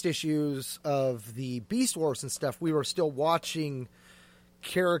last issues of the Beast Wars and stuff, we were still watching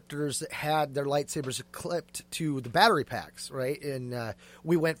characters that had their lightsabers clipped to the battery packs, right? And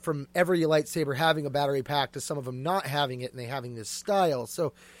we went from every lightsaber having a battery pack to some of them not having it, and they having this style.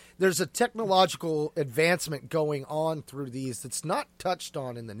 So there's a technological advancement going on through these that's not touched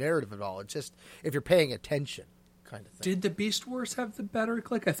on in the narrative at all. It's just, if you're paying attention, kind of thing. Did the Beast Wars have the battery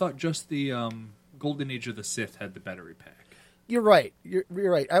click? I thought just the Golden Age of the Sith had the battery pack. You're right. You're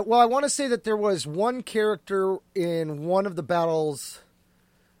right. I want to say that there was one character in one of the battles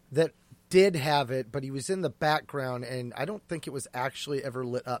that did have it, but he was in the background, and I don't think it was actually ever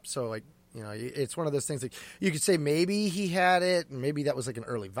lit up. So, like, it's one of those things, like, you could say maybe he had it, and maybe that was like an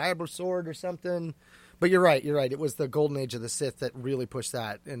early Vibro sword or something. But you're right. It was the Golden Age of the Sith that really pushed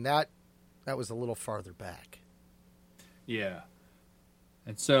that, and that was a little farther back. Yeah.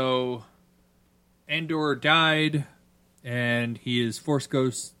 And so Andor died, and his Force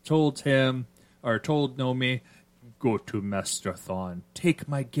Ghost told Nomi, "Go to Master Thrawn. Take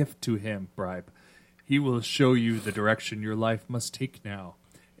my gift to him, bribe. He will show you the direction your life must take now."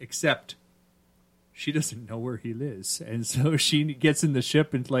 Except she doesn't know where he lives. And so she gets in the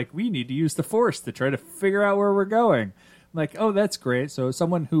ship and like, we need to use the Force to try to figure out where we're going. I'm like, oh, that's great. So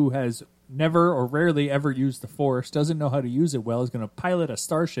someone who has never or rarely ever used the Force, doesn't know how to use it well, is going to pilot a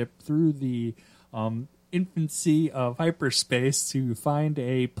starship through the infancy of hyperspace to find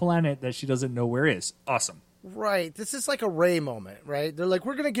a planet that she doesn't know where is. Awesome. Right. This is like a Rey moment, right? They're like,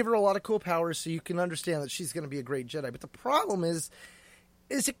 we're going to give her a lot of cool powers so you can understand that she's going to be a great Jedi. But the problem is,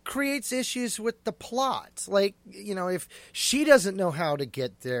 is it creates issues with the plot. Like, you know, if she doesn't know how to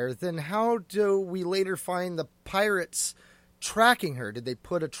get there, then how do we later find the pirates tracking her? Did they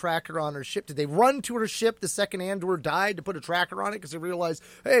put a tracker on her ship? Did they run to her ship the second Andor died to put a tracker on it because they realized,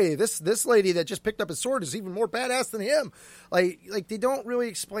 hey, this lady that just picked up his sword is even more badass than him? Like they don't really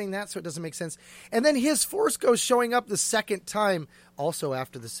explain that, so it doesn't make sense. And then his Force Ghost showing up the second time, also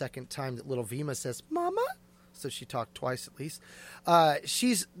after the second time that little Vima says, Mama? So she talked twice at least.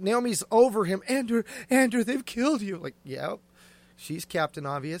 Naomi's over him. Andor, they've killed you. Like, yeah, she's Captain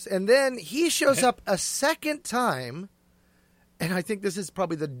Obvious. And then he shows up a second time. And I think this is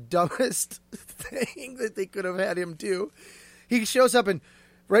probably the dumbest thing that they could have had him do. He shows up and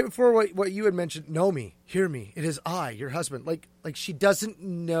right before what you had mentioned, Naomi, hear me. It is I, your husband. Like she doesn't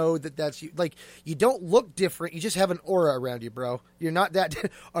know that that's you. Like, you don't look different. You just have an aura around you, bro. You're not that.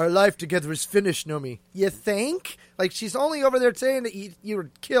 Our life together is finished, Naomi. You think? Like, she's only over there saying that you were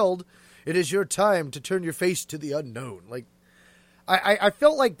killed. It is your time to turn your face to the unknown. Like, I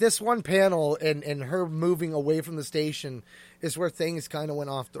felt like this one panel and her moving away from the station is where things kind of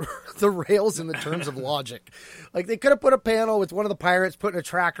went off the rails in the terms of logic. Like, they could have put a panel with one of the pirates putting a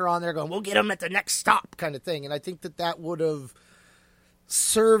tracker on there going, we'll get him at the next stop kind of thing. And I think that would have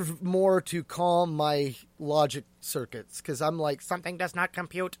served more to calm my logic circuits, because I'm like, something does not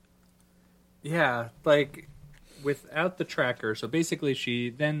compute. Yeah, like, without the tracker. So basically she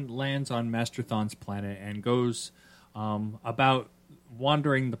then lands on Master Thon's planet and goes about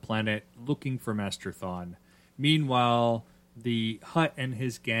wandering the planet looking for Master Thon. Meanwhile, the Hutt and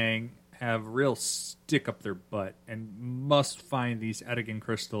his gang have real stick up their butt and must find these Eteghan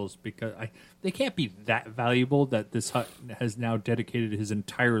crystals because they can't be that valuable that this Hutt has now dedicated his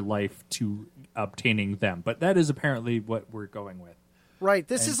entire life to obtaining them. But that is apparently what we're going with. Right.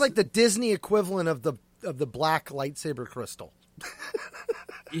 This is like the Disney equivalent of the black lightsaber crystal.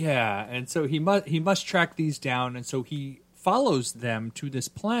 Yeah, and so he must track these down, and so he follows them to this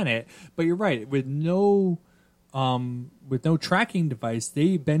planet. But you're right, with no tracking device,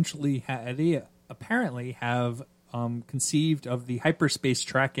 they eventually they apparently have conceived of the hyperspace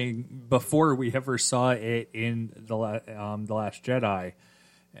tracking before we ever saw it in the Last Jedi,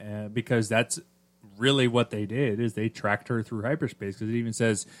 because that's really what they did, is they tracked her through hyperspace, because it even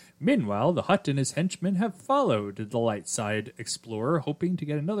says, meanwhile, the Hutt and his henchmen have followed the light side explorer, hoping to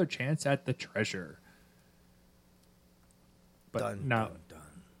get another chance at the treasure. But done.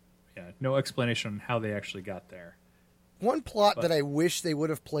 Yeah, no explanation on how they actually got there. One plot that I wish they would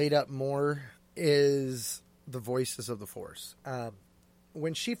have played up more is the voices of the Force.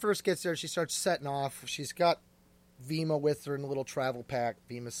 When she first gets there, she starts setting off. She's got Vima with her in a little travel pack.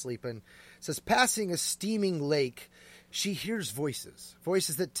 Vima's sleeping. It says, passing a steaming lake, she hears voices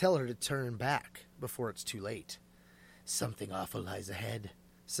that tell her to turn back before it's too late. Something awful lies ahead,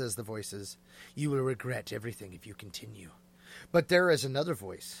 says the voices. You will regret everything if you continue. But there is another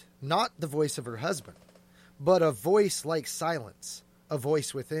voice, not the voice of her husband, but a voice like silence, a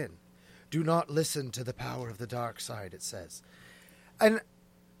voice within. Do not listen to the power of the dark side, it says. And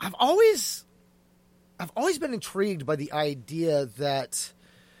I've always been intrigued by the idea that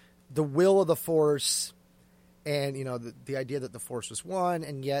the will of the Force, and, you know, the idea that the Force was one,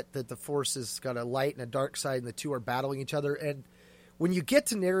 and yet that the Force has got a light and a dark side, and the two are battling each other. And when you get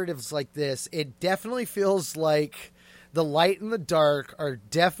to narratives like this, it definitely feels like the light and the dark are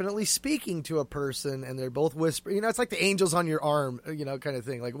definitely speaking to a person, and they're both whispering. You know, it's like the angels on your arm, you know, kind of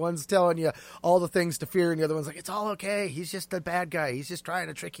thing. Like, one's telling you all the things to fear, and the other one's like, it's all okay. He's just a bad guy. He's just trying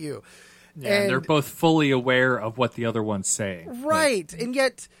to trick you. Yeah, and they're both fully aware of what the other one's saying. Right. And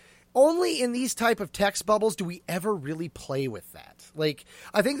yet, only in these type of text bubbles do we ever really play with that. Like,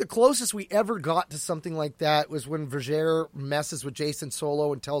 I think the closest we ever got to something like that was when Vergere messes with Jason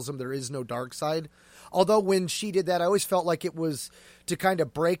Solo and tells him there is no dark side. Although when she did that, I always felt like it was to kind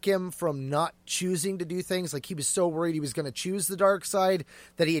of break him from not choosing to do things. Like, he was so worried he was going to choose the dark side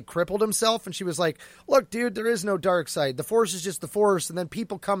that he had crippled himself. And she was like, look, dude, there is no dark side. The Force is just the Force. And then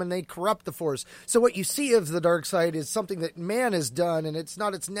people come and they corrupt the Force. So what you see of the dark side is something that man has done, and it's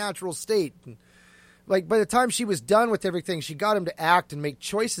not its natural state. And, like, by the time she was done with everything, she got him to act and make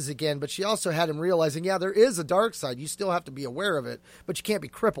choices again, but she also had him realizing, yeah, there is a dark side. You still have to be aware of it, but you can't be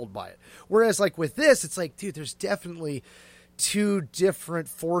crippled by it. Whereas, like, with this, it's like, dude, there's definitely two different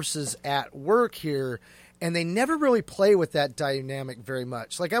forces at work here, and they never really play with that dynamic very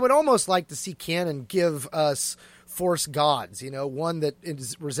much. Like, I would almost like to see canon give us Force gods, you know, one that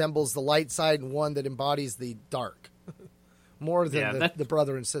resembles the light side and one that embodies the dark. More than the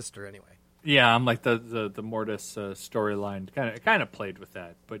brother and sister, anyway. Yeah, I'm like the Mortis storyline kind of played with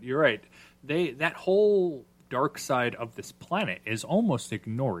that, but you're right. That whole dark side of this planet is almost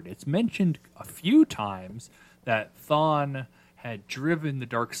ignored. It's mentioned a few times that Thawne had driven the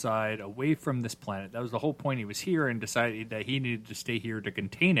dark side away from this planet. That was the whole point. He was here and decided that he needed to stay here to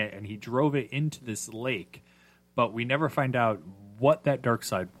contain it, and he drove it into this lake. But we never find out what that dark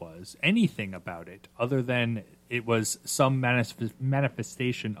side was, anything about it, other than it was some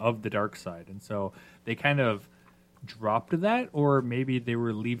manifestation of the dark side. And so they kind of dropped that, or maybe they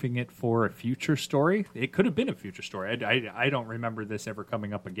were leaving it for a future story. It could have been a future story. I don't remember this ever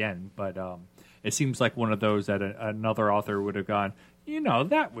coming up again, but it seems like one of those that another author would have gone,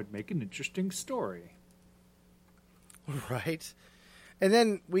 that would make an interesting story. Right. And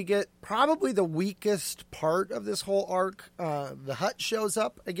then we get probably the weakest part of this whole arc. The Hutt shows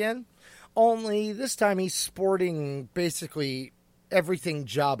up again, only this time he's sporting basically everything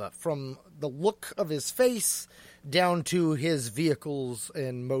Jabba, from the look of his face down to his vehicles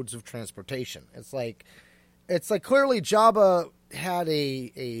and modes of transportation. It's like clearly Jabba had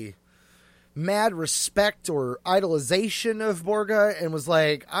a mad respect or idolization of Borga and was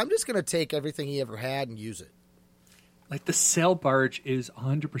like, I'm just going to take everything he ever had and use it. Like, the sail barge is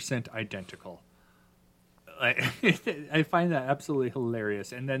 100% identical. I find that absolutely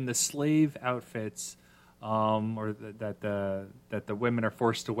hilarious. And then the slave outfits, that the women are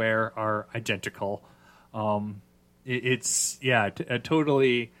forced to wear, are identical. It's a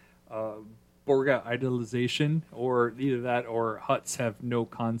totally Borga idolization, or either that or Hutts have no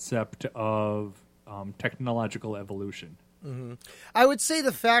concept of technological evolution. Mm-hmm. I would say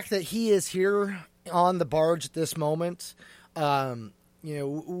the fact that he is here on the barge at this moment,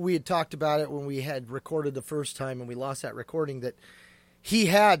 we had talked about it when we had recorded the first time and we lost that recording, that he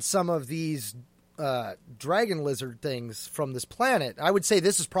had some of these dragon lizard things from this planet. I would say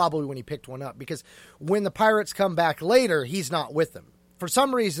this is probably when he picked one up, because when the pirates come back later, he's not with them. For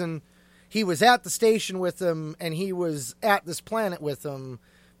some reason, he was at the station with them and he was at this planet with them.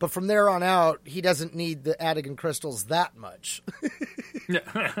 But from there on out, he doesn't need the Adagan crystals that much.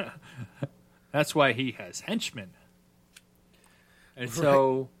 That's why he has henchmen. And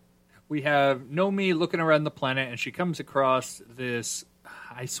so we have Nomi looking around the planet, and she comes across this,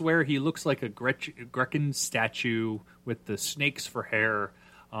 I swear he looks like a Grecan statue with the snakes for hair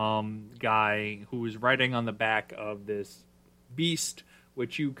guy who is riding on the back of this beast,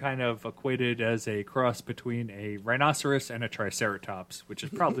 which you kind of equated as a cross between a rhinoceros and a triceratops, which is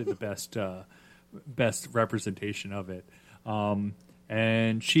probably the best representation of it.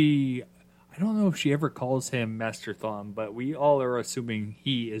 And she, I don't know if she ever calls him Master Thawne, but we all are assuming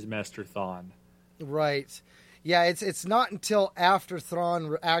he is Master Thawne. Right. Yeah, it's not until after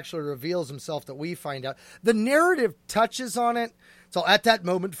Thrawn actually reveals himself that we find out. The narrative touches on it. So at that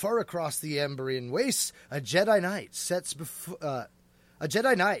moment, far across the Emberian wastes, a Jedi Knight sets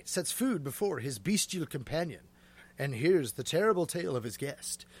food before his bestial companion, and hears the terrible tale of his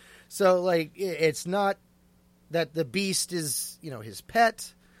guest. So, it's not that the beast is, his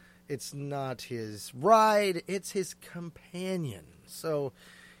pet. It's not his ride. It's his companion. So,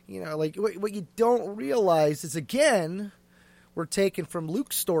 what you don't realize is, again, we're taken from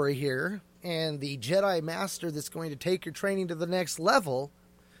Luke's story here, and the Jedi Master that's going to take your training to the next level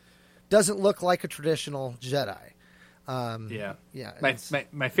doesn't look like a traditional Jedi. Yeah.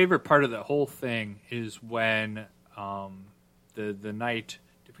 My favorite part of the whole thing is when the knight.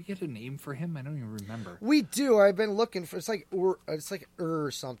 Did we get a name for him? I don't even remember. We do. I've been looking for. It's like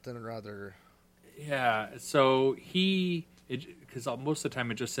something or other. Yeah. So because most of the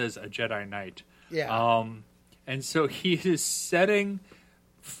time it just says a Jedi Knight. Yeah. And so he is setting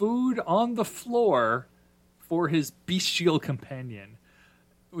food on the floor for his bestial companion,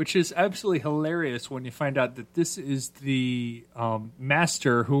 which is absolutely hilarious when you find out that this is the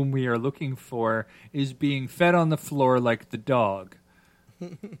master whom we are looking for is being fed on the floor like the dog.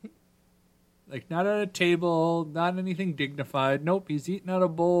 Like, not at a table, not anything dignified. Nope, he's eating out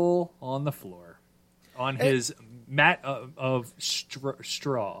of a bowl on the floor. On his mat of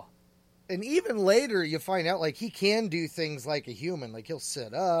straw. And even later, you find out, he can do things like a human. Like, he'll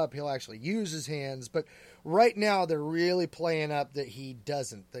sit up, he'll actually use his hands. But right now, they're really playing up that he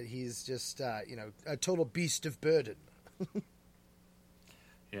doesn't. That he's just, a total beast of burden.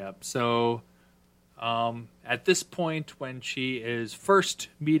 Yep. So, at this point, when she is first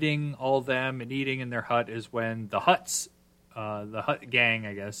meeting all of them and eating in their hut, is when the Hutts, the Hutt gang,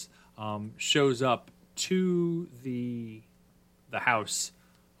 I guess, shows up to the house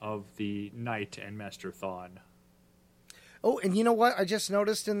of the knight and Master Thawne. Oh, and you know what I just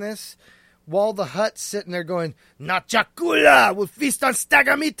noticed in this? While the Hutt's sitting there going, "Nachakula will feast on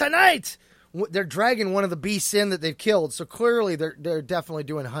stagger meat tonight," they're dragging one of the beasts in that they've killed. So clearly they're definitely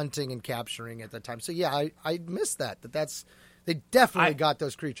doing hunting and capturing at that time. So yeah, I missed that. They definitely got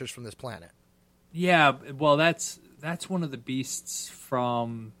those creatures from this planet. Yeah, well, that's one of the beasts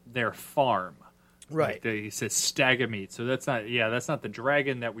from their farm. Right. Like he says Stagameet. So that's not the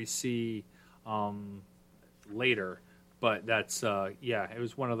dragon that we see later. But that's it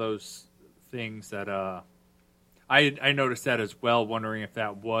was one of those things that I noticed that as well, wondering if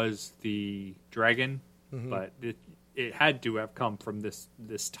that was the dragon. Mm-hmm. But it had to have come from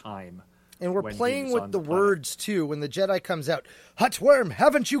this time. And we're playing with the words, too, when the Jedi comes out. Hutworm,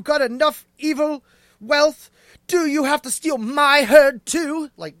 haven't you got enough evil wealth? Do you have to steal my herd, too?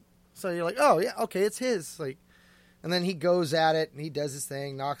 Like, so you're like, oh, yeah, okay, it's his. Like, and then he goes at it, and he does his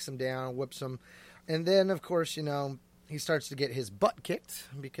thing, knocks him down, whips him. And then, of course, he starts to get his butt kicked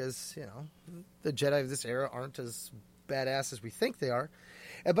because, the Jedi of this era aren't as badass as we think they are.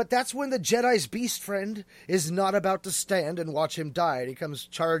 But that's when the Jedi's beast friend is not about to stand and watch him die. And he comes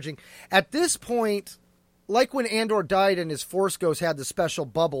charging. At this point, like when Andor died and his Force Ghost had the special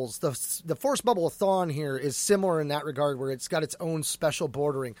bubbles, the Force Bubble of Thawne here is similar in that regard, where it's got its own special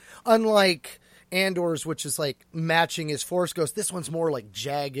bordering. Unlike Andor's, which is like matching his Force Ghost, this one's more like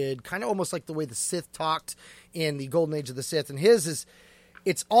jagged, kind of almost like the way the Sith talked in the Golden Age of the Sith. And his is,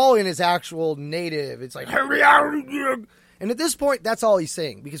 it's all in his actual native. It's like, hurry out! And at this point, that's all he's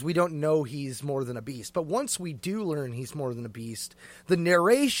saying, because we don't know he's more than a beast. But once we do learn he's more than a beast, the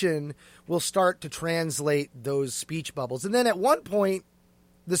narration will start to translate those speech bubbles. And then at one point,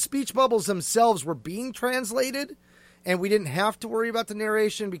 the speech bubbles themselves were being translated, and we didn't have to worry about the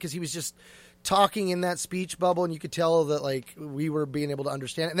narration because he was just talking in that speech bubble, and you could tell that, like, we were being able to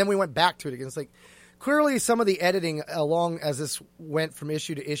understand it. And then we went back to it again. It's like, clearly some of the editing along as this went from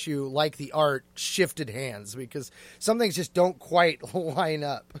issue to issue, like the art, shifted hands because some things just don't quite line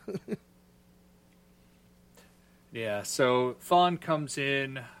up. Yeah, so Thawne comes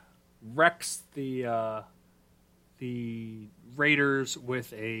in, wrecks the Raiders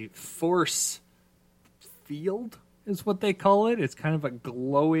with a force field, is what they call it. It's kind of a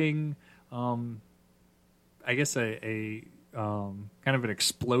glowing, I guess a kind of an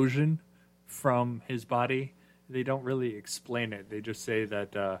explosion from his body. They don't really explain it. They just say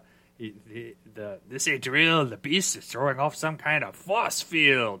that this ain't real. The beast is throwing off some kind of force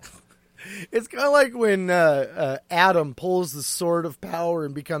field. It's kind of like when Adam pulls the sword of power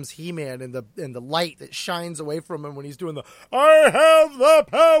and becomes He-Man, and the light that shines away from him when he's doing the "I have the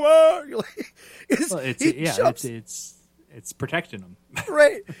power." It's protecting him.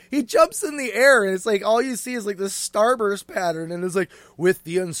 Right. He jumps in the air, and it's like all you see is like this starburst pattern, and it's like, with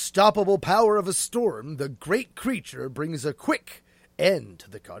the unstoppable power of a storm, the great creature brings a quick end to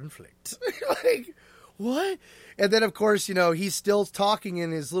the conflict. Like, what? And then, of course, he's still talking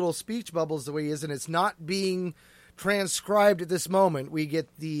in his little speech bubbles the way he is, and it's not being transcribed at this moment. We get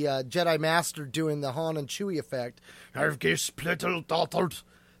the Jedi Master doing the Han and Chewie effect.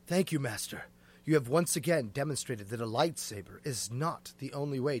 Thank you, Master. You have once again demonstrated that a lightsaber is not the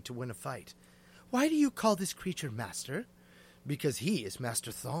only way to win a fight. Why do you call this creature Master? Because he is Master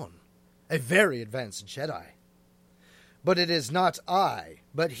Thawne, a very advanced Jedi. But it is not I,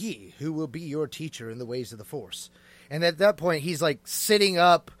 but he who will be your teacher in the ways of the Force. And at that point, he's like sitting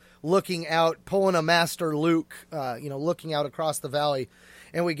up, looking out, pulling a Master Luke, looking out across the valley.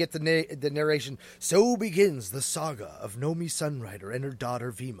 And we get the narration. So begins the saga of Nomi Sunrider and her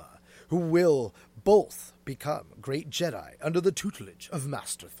daughter Vima, who will both become great Jedi under the tutelage of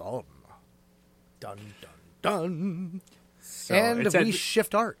Master Thawne. Dun, dun, dun. So and we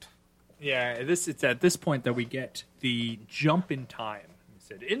shift art. Yeah, it's at this point that we get the jump in time. It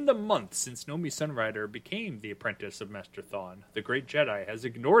said, in the month since Nomi Sunrider became the apprentice of Master Thawne, the great Jedi has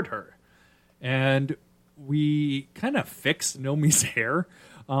ignored her. And we kind of fix Nomi's hair.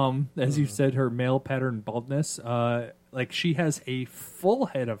 As you said, her male pattern baldness. Like, she has a full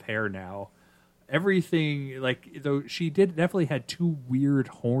head of hair now. Everything, like, though she definitely had two weird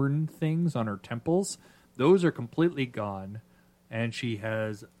horn things on her temples. Those are completely gone. And she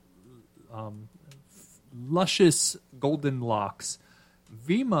has luscious golden locks.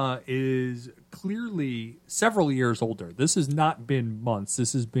 Vima is clearly several years older. This has not been months.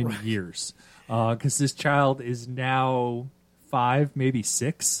 This has been years. Because this child is now 5, maybe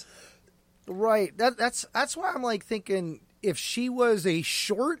 6. Right. That's why I'm like thinking if she was a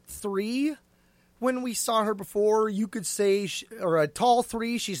short 3 when we saw her before, you could say, or a tall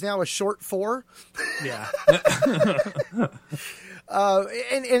 3, she's now a short 4. Yeah.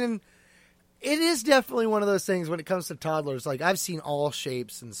 And It is definitely one of those things when it comes to toddlers. Like, I've seen all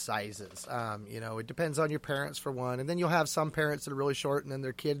shapes and sizes. It depends on your parents for one. And then you'll have some parents that are really short and then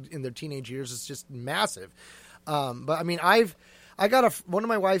their kid in their teenage years is just massive. But I mean, one of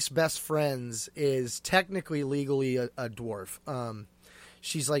my wife's best friends is technically legally a dwarf.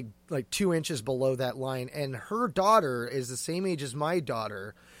 She's like 2 inches below that line. And her daughter is the same age as my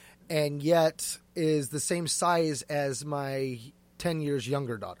daughter and yet is the same size as my 10 years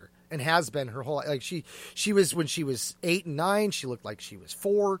younger daughter. And has been her whole life. Like she was, when she was 8 and 9, she looked like she was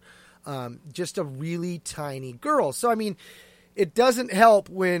 4. Just a really tiny girl. So, I mean, it doesn't help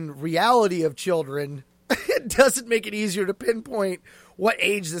when reality of children, it doesn't make it easier to pinpoint what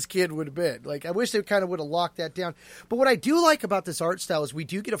age this kid would have been. Like, I wish they kind of would have locked that down. But what I do like about this art style is we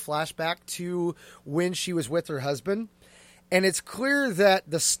do get a flashback to when she was with her husband. And it's clear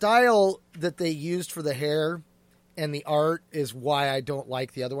that the style that they used for the hair and the art is why I don't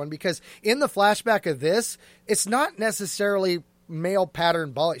like the other one, because in the flashback of this, it's not necessarily male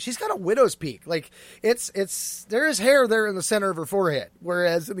pattern ball. She's got a widow's peak. Like there is hair there in the center of her forehead,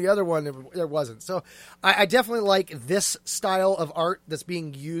 whereas in the other one there wasn't. So I definitely like this style of art that's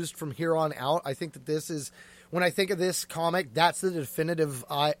being used from here on out. I think that this is, when I think of this comic, that's the definitive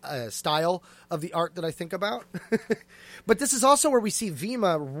style of the art that I think about. But this is also where we see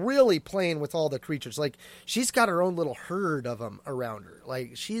Vima really playing with all the creatures. Like, she's got her own little herd of them around her.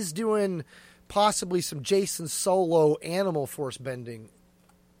 Like, she's doing possibly some Jason Solo Animal Force bending.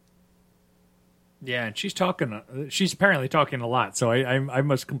 Yeah, and she's apparently talking a lot. So I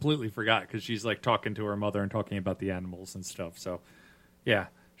must completely forgot, because she's like talking to her mother and talking about the animals and stuff. So, yeah.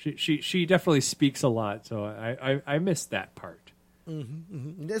 She definitely speaks a lot, so I missed that part. Mm-hmm,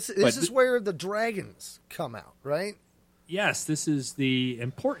 mm-hmm. This is where the dragons come out, right? Yes, this is the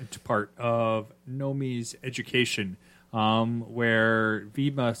important part of Nomi's education, where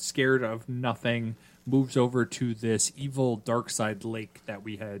Vima, scared of nothing, moves over to this evil dark side lake that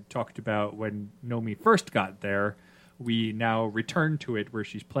we had talked about when Nomi first got there. We now return to it, where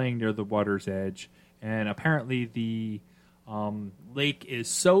she's playing near the water's edge, and apparently the lake is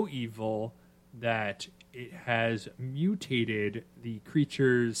so evil that it has mutated the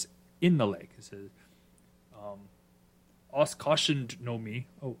creatures in the lake. It says, Os cautioned Nomi.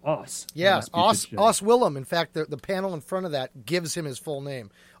 Oh, Os. Yeah, Os Willem. In fact, the panel in front of that gives him his full name.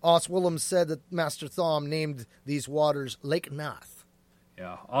 Os Willem said that Master Thom named these waters Lake Nath.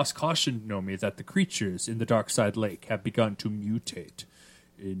 Yeah, Os cautioned Nomi that the creatures in the Dark Side Lake have begun to mutate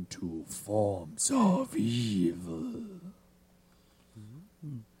into forms of evil.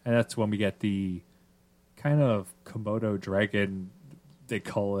 And that's when we get the kind of Komodo dragon, they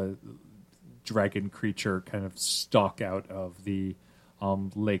call it, dragon creature kind of stalk out of the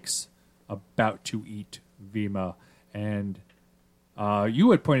lakes, about to eat Vima. And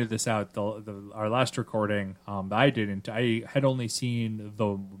you had pointed this out, our last recording. I didn't. I had only seen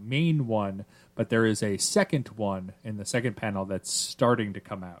the main one, but there is a second one in the second panel that's starting to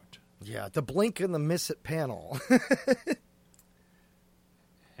come out. Yeah, the blink and the miss it panel.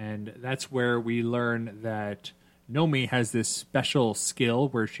 And that's where we learn that Nomi has this special skill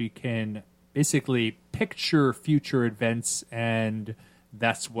where she can basically picture future events, and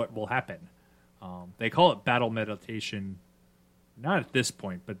that's what will happen. They call it battle meditation. Not at this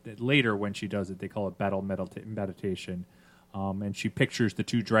point, but later when she does it, they call it battle meditation. And she pictures the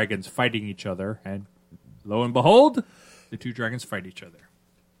two dragons fighting each other, and lo and behold, the two dragons fight each other.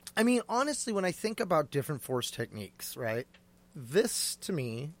 I mean, honestly, when I think about different force techniques, right, this, to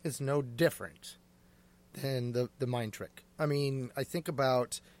me, is no different than the mind trick. I mean, I think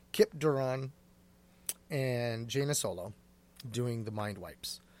about Kip Duran and Jaina Solo doing the mind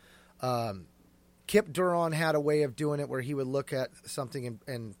wipes. Kip Duran had a way of doing it where he would look at something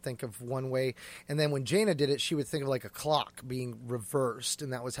and think of one way, and then when Jaina did it, she would think of like a clock being reversed,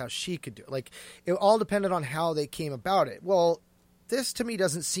 and that was how she could do it. Like, it all depended on how they came about it. Well, this to me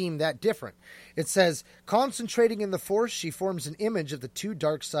doesn't seem that different. It says, concentrating in the force, she forms an image of the two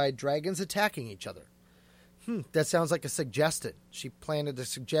dark side dragons attacking each other. That sounds like a suggested. She planted a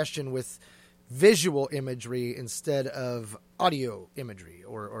suggestion with visual imagery instead of audio imagery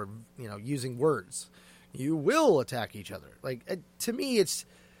or using words. You will attack each other. Like, to me, it's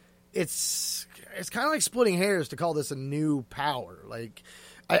kind of like splitting hairs to call this a new power. Like,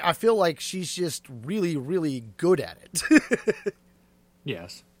 I feel like she's just really, really good at it.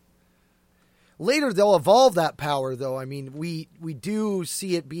 Yes. Later, they'll evolve that power, though. I mean, we do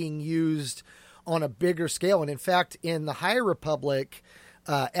see it being used on a bigger scale. And in fact, in the High Republic,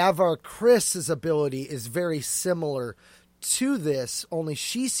 Avar Chris's ability is very similar to this, only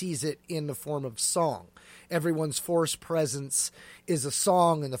she sees it in the form of song. Everyone's Force presence is a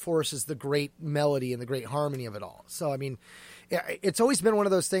song, and the Force is the great melody and the great harmony of it all. So, I mean, it's always been one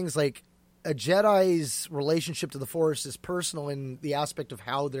of those things like a Jedi's relationship to the Force is personal in the aspect of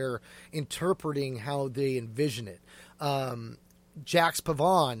how they're interpreting how they envision it. Jax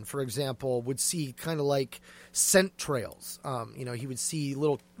Pavon, for example, would see kind of like scent trails. He would see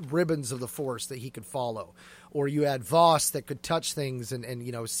little ribbons of the Force that he could follow. Or you had Voss that could touch things and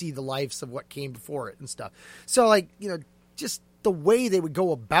see the lives of what came before it and stuff. So, just the way they would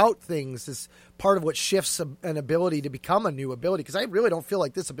go about things is part of what shifts an ability to become a new ability. Because I really don't feel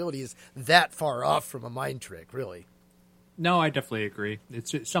like this ability is that far off from a mind trick, really. No, I definitely agree.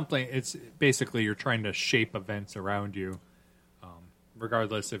 It's something. It's basically you're trying to shape events around you,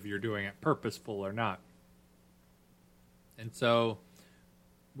 regardless if you're doing it purposeful or not. And so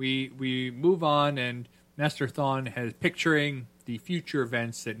we move on, and Master Thrawn has picturing the future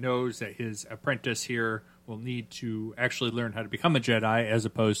events that knows that his apprentice here will need to actually learn how to become a Jedi as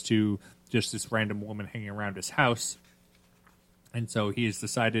opposed to just this random woman hanging around his house. And so he has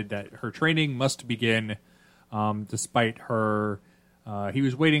decided that her training must begin despite her... he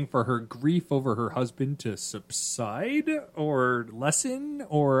was waiting for her grief over her husband to subside or lessen,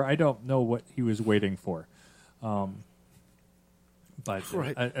 or I don't know what he was waiting for. But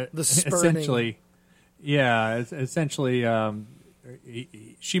right. The spurning. Essentially,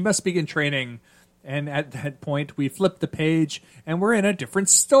 she must begin training, and at that point, we flip the page, and we're in a different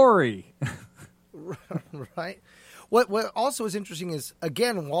story. Right. What also is interesting is,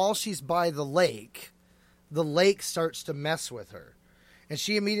 again, while she's by the lake starts to mess with her. And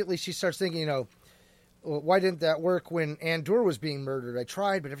she starts thinking, why didn't that work when Andor was being murdered? I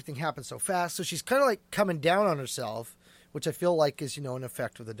tried, but everything happened so fast. So she's kind of like coming down on herself, which I feel like is, an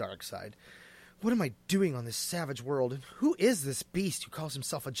effect of the dark side. What am I doing on this savage world? And who is this beast who calls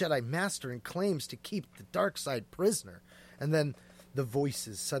himself a Jedi Master and claims to keep the dark side prisoner? And then the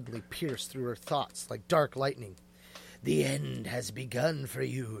voices suddenly pierce through her thoughts like dark lightning. The end has begun for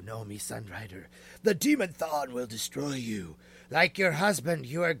you, Nomi Sunrider. The demon Thrawn will destroy you. Like your husband,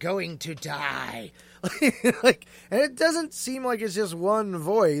 you are going to die. And it doesn't seem like it's just one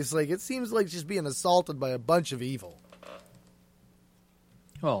voice. It seems like she's being assaulted by a bunch of evil.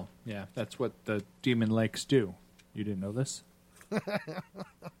 Well, yeah, that's what the demon lakes do. You didn't know this?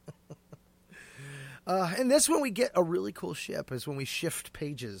 And this one we get a really cool ship is when we shift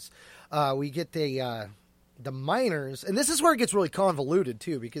pages. We get the miners, and this is where it gets really convoluted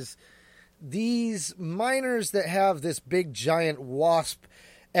too, because these miners that have this big giant wasp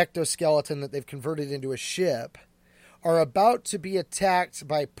ectoskeleton that they've converted into a ship are about to be attacked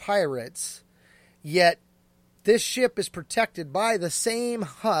by pirates, yet this ship is protected by the same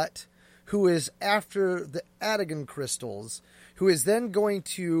Hutt who is after the Adagan crystals, who is then going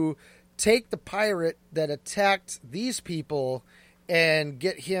to take the pirate that attacked these people and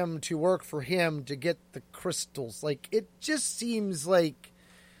get him to work for him to get the crystals. It just seems like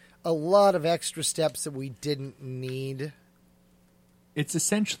a lot of extra steps that we didn't need. It's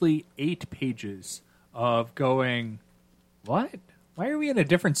essentially 8 pages of going, what? Why are we in a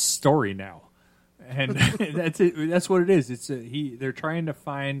different story now? And that's it. That's what it is. They're trying to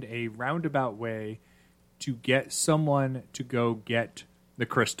find a roundabout way to get someone to go get the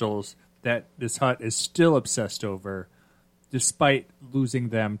crystals that this Hutt is still obsessed over, despite losing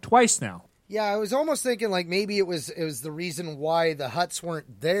them twice now. Yeah, I was almost thinking maybe it was the reason why the Hutts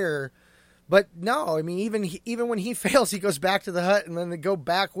weren't there, but no. I mean, even when he fails, he goes back to the Hutt, and then they go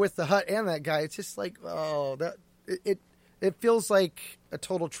back with the Hutt and that guy. It's just it feels like a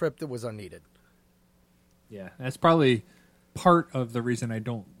total trip that was unneeded. Yeah, that's probably part of the reason I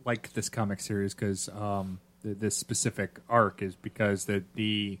don't like this comic series, because this specific arc is because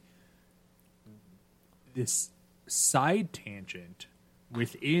this side tangent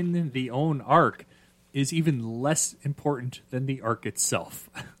within the own arc is even less important than the arc itself.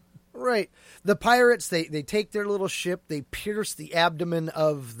 Right. The pirates, they take their little ship, they pierce the abdomen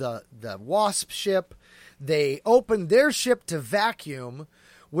of the Wasp ship, they open their ship to vacuum,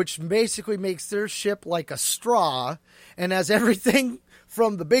 which basically makes their ship like a straw, and as everything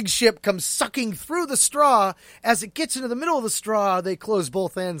from the big ship comes sucking through the straw, as it gets into the middle of the straw, they close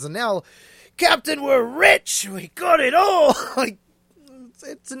both ends, and now, Captain, we're rich! We got it all!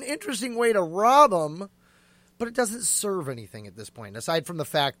 It's an interesting way to rob them, but it doesn't serve anything at this point, aside from the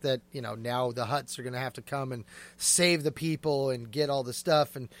fact that, now the Hutts are going to have to come and save the people and get all the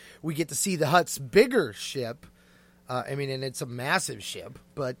stuff, and we get to see the Hutts' bigger ship. And it's a massive ship,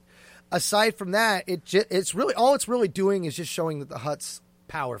 but aside from that, it's really all it's really doing is just showing that the Hutt's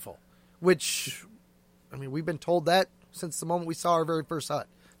powerful, which, we've been told that since the moment we saw our very first hut.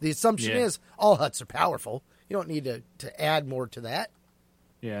 The assumption is all huts are powerful. You don't need to add more to that.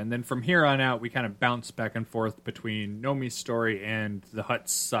 Yeah, and then from here on out, we kind of bounce back and forth between Nomi's story and the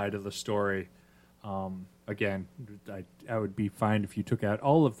Hutt's side of the story. Again, I would be fine if you took out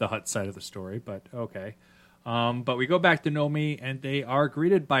all of the Hutt side of the story, but okay. But we go back to Nomi, and they are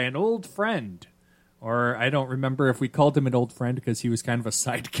greeted by an old friend. Or I don't remember if we called him an old friend because he was kind of a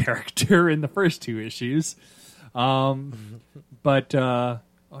side character in the first 2 issues. But I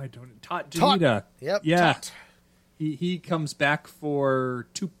don't. Tot Janita. Yep. Yeah. Tot. He comes back for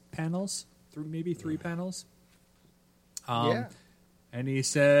 2 panels, maybe 3 panels. Yeah. And he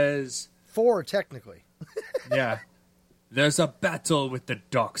says, 4 technically. yeah, there's a battle with the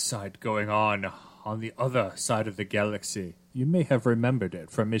dark side going on the other side of the galaxy. You may have remembered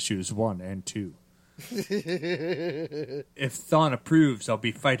it from issues 1 and 2. If Thawne approves, I'll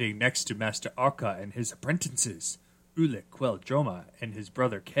be fighting next to Master Arca and his apprentices, Ulic Queldroma and his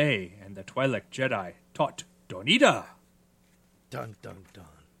brother Kay, and the Twi'lek Jedi, Tot Donida. Dun, dun, dun.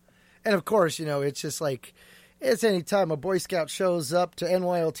 And of course, it's just like, it's any time a Boy Scout shows up to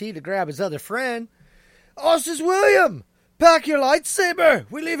NYLT to grab his other friend. Says William, pack your lightsaber.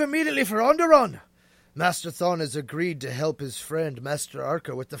 We leave immediately for Onderon. Master Thawne has agreed to help his friend Master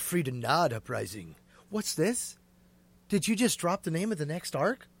Arca with the Frida Nod uprising. What's this? Did you just drop the name of the next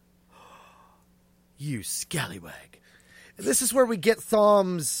arc? You scallywag. This is where we get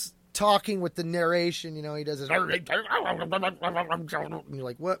Thawne's talking with the narration. He does this. And you're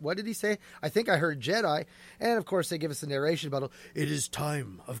like, what did he say? I think I heard Jedi. And of course, they give us the narration about it is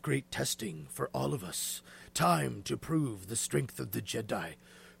time of great testing for all of us. Time to prove the strength of the Jedi.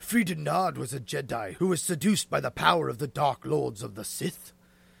 Frida Nod was a Jedi who was seduced by the power of the Dark Lords of the Sith.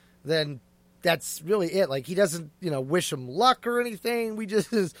 Then that's really it. Like, he doesn't, wish him luck or anything. We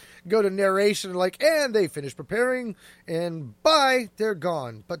just go to narration and they finish preparing and bye, they're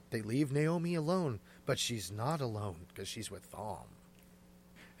gone. But they leave Naomi alone. But she's not alone because she's with Thawne.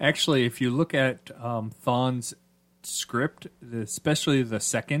 Actually, if you look at Thawne's script, especially the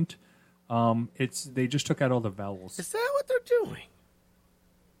second, they just took out all the vowels. Is that what they're doing?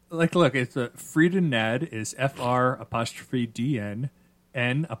 Look, it's Frida Nad is FR''DN,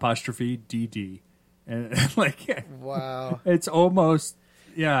 N''DD. And wow. It's almost,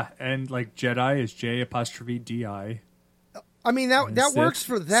 yeah. And Jedi is J''DI. I mean, that works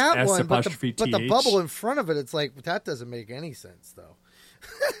for that S one, but the bubble in front of it, it's like, that doesn't make any sense, though.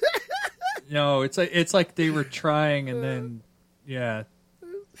 No, it's like they were trying and then, yeah.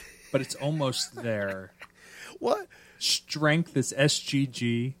 But it's almost there. What? Strength is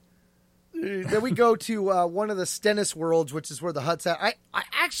SGG. Then we go to one of the Stennis worlds, which is where the Hutt's at.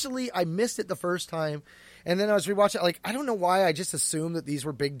 I missed it the first time, and then I was rewatching it. I don't know why, I just assumed that these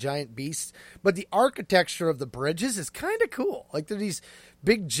were big giant beasts, but the architecture of the bridges is kind of cool. They're these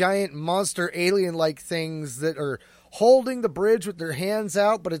big giant monster alien-like things that are holding the bridge with their hands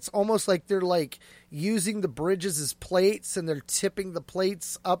out, but it's almost like they're using the bridges as plates, and they're tipping the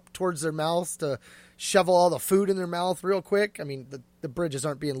plates up towards their mouths to shovel all the food in their mouth real quick. I mean, the bridges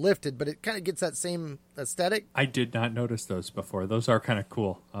aren't being lifted, but it kind of gets that same aesthetic. I did not notice those before. Those are kind of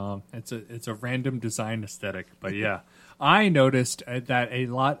cool. It's a random design aesthetic, but yeah. I noticed that a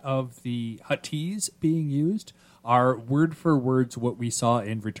lot of the Huttese being used are word for words what we saw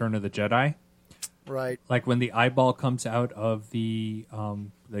in Return of the Jedi. Right. Like when the eyeball comes out of the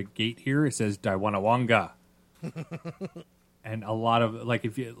gate here, it says Daiwanawanga. And a lot of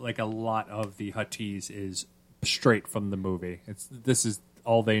a lot of the Huttese is straight from the movie. This is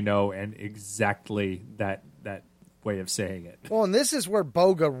all they know, and exactly that way of saying it. Well, and this is where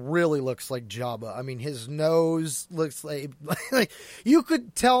Boga really looks like Jabba. I mean, his nose looks like you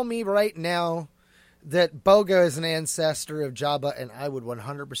could tell me right now that Boga is an ancestor of Jabba, and I would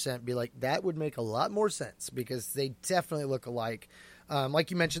 100% be like, that would make a lot more sense because they definitely look alike.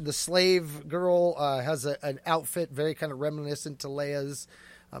 Like you mentioned, the slave girl has an outfit very kind of reminiscent to Leia's.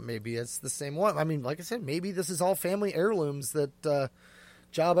 Maybe it's the same one. I mean, like I said, maybe this is all family heirlooms that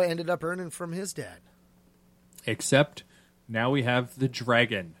Jabba ended up earning from his dad. Except now we have the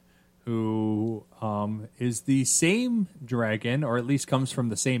dragon, who is the same dragon, or at least comes from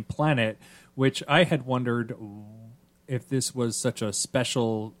the same planet, which I had wondered if this was such a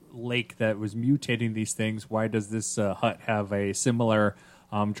special lake that was mutating these things. Why does this Hutt have a similar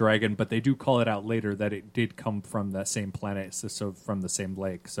dragon? But they do call it out later that it did come from that same planet, so from the same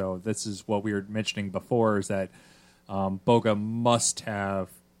lake. So this is what we were mentioning before, is that Boga must have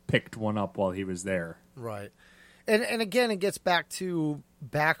picked one up while he was there. Right. And again, it gets back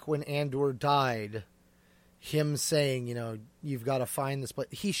when Andor died. him saying, you've got to find this place.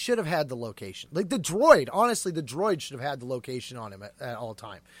 He should have had the location. Like the droid, honestly, the droid should have had the location on him at all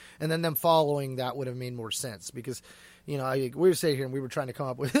time. And then them following that would have made more sense because, we were sitting here and we were trying to come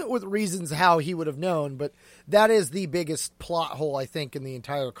up with reasons how he would have known. But that is the biggest plot hole, I think, in the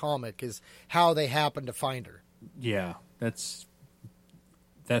entire comic is how they happened to find her. Yeah, that's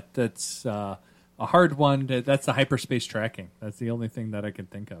a hard one. That's the hyperspace tracking. That's the only thing that I can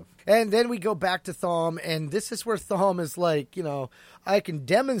think of. And then we go back to Thom, and this is where Thom is like, I can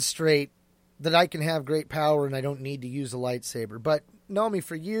demonstrate that I can have great power and I don't need to use a lightsaber. But, Nomi,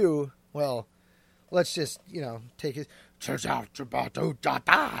 for you, well, let's just, take it.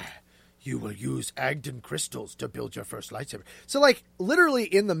 You will use Agdon crystals to build your first lightsaber. So, like, literally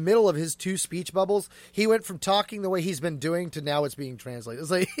in the middle of his 2 speech bubbles, he went from talking the way he's been doing to now it's being translated.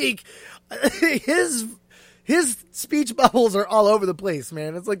 It's like, his speech bubbles are all over the place,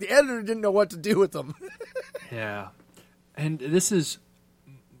 man. It's like the editor didn't know what to do with them. Yeah. And this is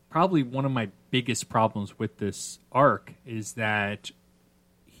probably one of my biggest problems with this arc is that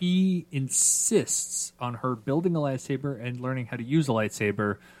he insists on her building a lightsaber and learning how to use a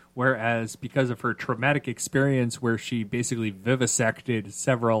lightsaber, whereas because of her traumatic experience where she basically vivisected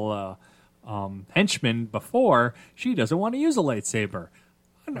several henchmen before, she doesn't want to use a lightsaber.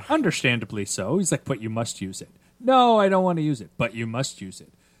 Understandably so. He's like, but you must use it. No, I don't want to use it. But you must use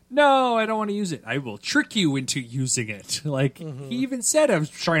it. No, I don't want to use it. I will trick you into using it. Like, He even said I was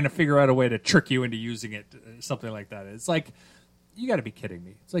trying to figure out a way to trick you into using it, something like that. It's like, you got to be kidding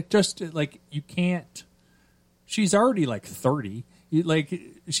me. It's like, just, like, you can't. She's already, like, 30.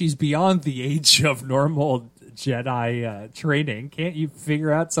 She's beyond the age of normal Jedi training. Can't you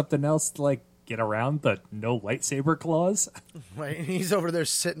figure out something else to, like, get around the no lightsaber clause? Right, and he's over there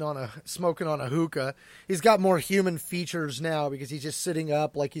smoking on a hookah. He's got more human features now because he's just sitting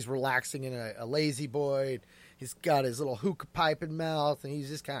up like he's relaxing in a lazy boy. He's got his little hookah pipe in mouth, and he's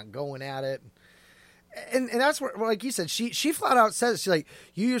just kind of going at it. And that's where, like you said, she flat out says, she's like,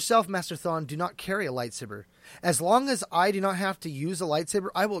 you yourself, Master Thrawn, do not carry a lightsaber. As long as I do not have to use a lightsaber,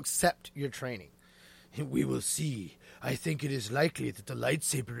 I will accept your training. We will see. I think it is likely that the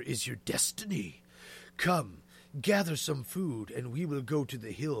lightsaber is your destiny. Come, gather some food, and we will go to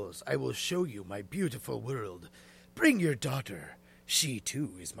the hills. I will show you my beautiful world. Bring your daughter. She,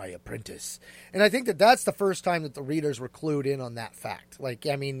 too, is my apprentice. And I think that that's the first time that the readers were clued in on that fact. Like,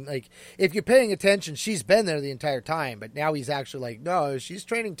 I mean, like, if you're paying attention, she's been there the entire time, but now he's actually like, no, she's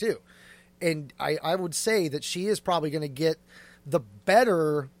training, too. And I would say that she is probably going to get the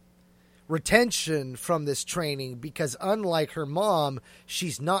better retention from this training because unlike her mom,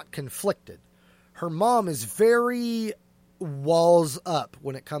 she's not conflicted. Her mom is very walls up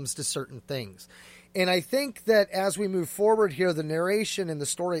when it comes to certain things. And I think that as we move forward here, the narration and the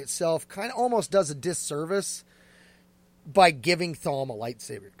story itself kind of almost does a disservice by giving Thom a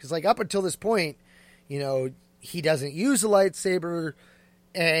lightsaber. Because like up until this point, he doesn't use a lightsaber,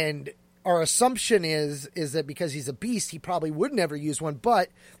 and our assumption is that because he's a beast, he probably would never use one, but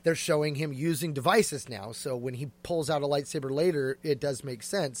they're showing him using devices now. So when he pulls out a lightsaber later, it does make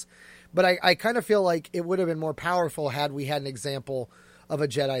sense. But I kind of feel like it would have been more powerful had we had an example of a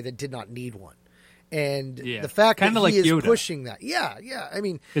Jedi that did not need one. And the fact that he is Yoda. Pushing that. Yeah. I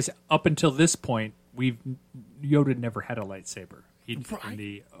mean, because up until this point, Yoda never had a lightsaber in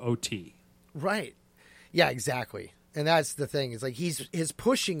the OT. Right. Yeah, exactly. And that's the thing. It's like his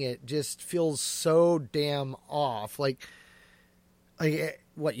pushing it just feels so damn off. Like,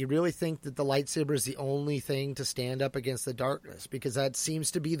 what, you really think that the lightsaber is the only thing to stand up against the darkness? Because that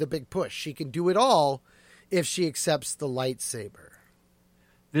seems to be the big push. She can do it all if she accepts the lightsaber.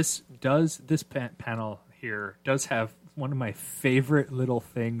 This panel here does have one of my favorite little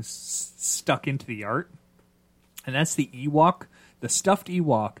things stuck into the art, and that's the Ewok, the stuffed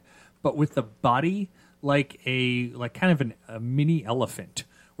Ewok, but with the body like kind of a mini elephant,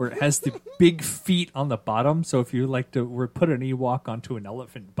 where it has the big feet on the bottom. So if you like to put an Ewok onto an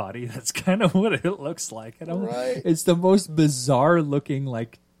elephant body, that's kind of what it looks like. Right. It's the most bizarre looking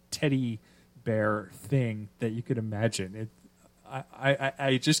like teddy bear thing that you could imagine.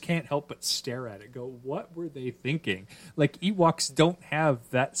 I just can't help but stare at it. Go, what were they thinking? Like, Ewoks don't have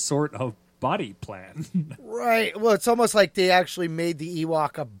that sort of body plan. Right. Well, it's almost like they actually made the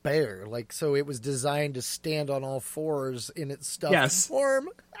Ewok a bear. Like, so it was designed to stand on all fours in its stuffed form.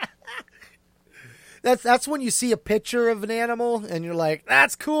 That's when you see a picture of an animal and you're like,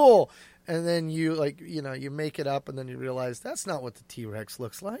 that's cool. And then you you make it up and then you realize that's not what the T-Rex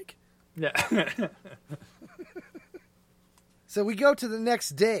looks like. Yeah. So we go to the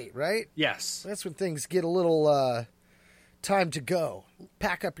next day, right? Yes. That's when things get a little time to go.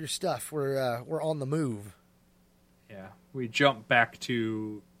 Pack up your stuff. We're on the move. Yeah, we jump back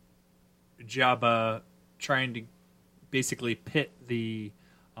to Jabba trying to basically pit the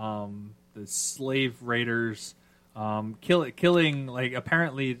slave raiders, killing like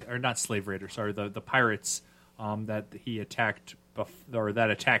apparently, or not slave raiders, sorry, the pirates that he attacked or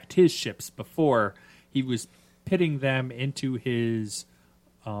that attacked his ships before. He was pitting them into his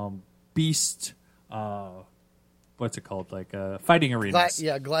beast. What's it called? Like fighting arenas.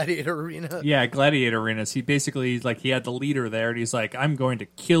 Gladiator arena. Yeah, gladiator arenas. He basically he had the leader there, and he's like, "I'm going to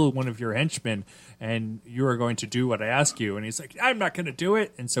kill one of your henchmen, and you are going to do what I ask you." And he's like, "I'm not going to do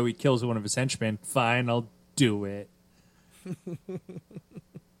it." And so he kills one of his henchmen. Fine, I'll do it.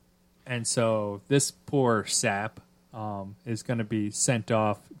 And so this poor sap is going to be sent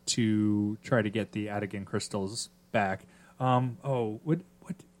off to try to get the Adagan crystals back.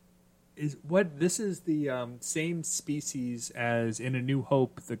 This is the same species as in A New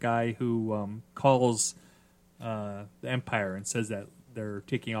Hope, the guy who calls the Empire and says that they're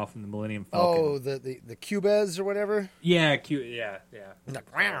taking off in the Millennium Falcon. Oh, the Cubes or whatever? Yeah, yeah,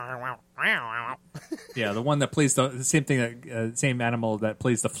 the one that plays the same thing, same animal that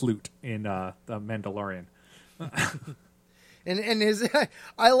plays the flute in the Mandalorian. And his,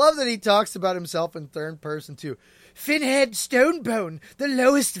 I love that he talks about himself in third person too. Finhead Stonebone, the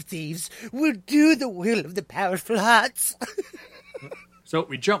lowest of thieves, will do the will of the powerful hearts. So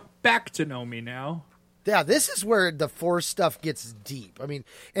we jump back to Nomi now. Yeah, this is where the Force stuff gets deep. I mean,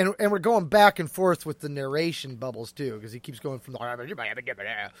 and we're going back and forth with the narration bubbles too, because he keeps going from the.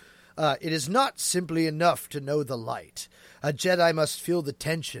 It is not simply enough to know the light. A Jedi must feel the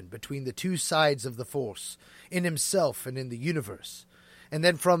tension between the two sides of the Force, in himself and in the universe. And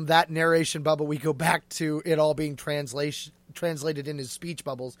then from that narration bubble, we go back to it all being translated in his speech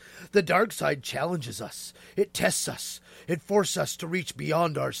bubbles. The dark side challenges us. It tests us. It forces us to reach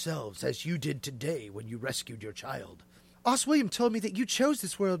beyond ourselves, as you did today when you rescued your child. Os William told me that you chose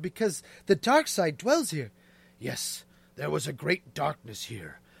this world because the dark side dwells here. Yes, there was a great darkness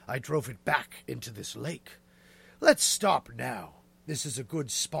here. I drove it back into this lake. Let's stop now. This is a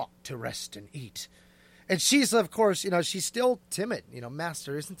good spot to rest and eat. And she's, of course, she's still timid.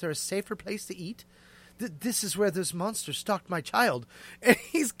 Master, isn't there a safer place to eat? This is where those monsters stalked my child. And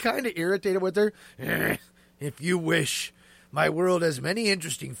he's kind of irritated with her. If you wish. My world has many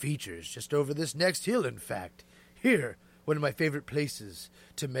interesting features, just over this next hill, in fact. Here, one of my favorite places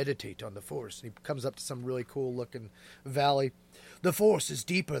to meditate on the Force. And he comes up to some really cool-looking valley. The Force is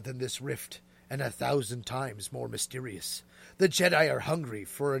deeper than this rift, and 1,000 times more mysterious. The Jedi are hungry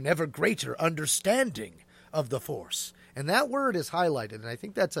for an ever greater understanding of the Force. And that word is highlighted, and I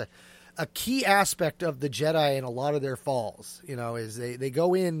think that's a key aspect of the Jedi in a lot of their falls, is they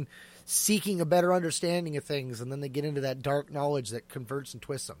go in seeking a better understanding of things, and then they get into that dark knowledge that converts and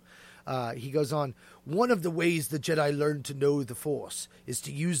twists them. He goes on, one of the ways the Jedi learn to know the Force is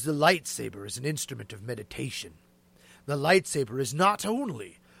to use the lightsaber as an instrument of meditation. The lightsaber is not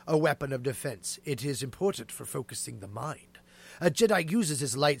only a weapon of defense, it is important for focusing the mind. A Jedi uses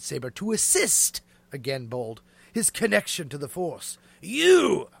his lightsaber to assist, again bold, his connection to the Force.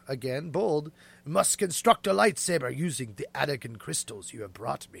 You, again bold, must construct a lightsaber using the Adagan crystals you have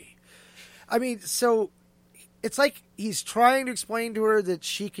brought me. I mean, so it's like he's trying to explain to her that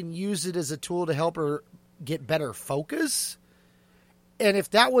she can use it as a tool to help her get better focus. And if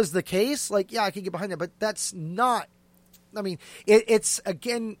that was the case, I could get behind that, but that's not. I mean, it's,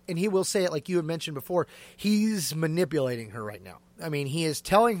 again, and he will say it like you had mentioned before, he's manipulating her right now. I mean, he is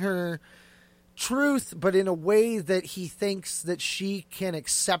telling her truth, but in a way that he thinks that she can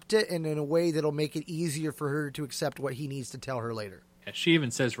accept it, and in a way that'll make it easier for her to accept what he needs to tell her later. Yeah, she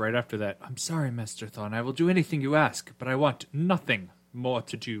even says right after that, I'm sorry, Master Thrawn, I will do anything you ask, but I want nothing more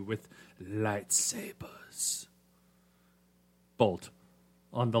to do with lightsabers. Bolt.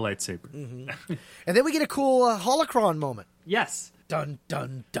 On the lightsaber. Mm-hmm. And then we get a cool holocron moment. Yes. Dun,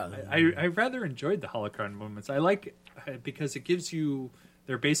 dun, dun. I rather enjoyed the holocron moments. I like because it gives you,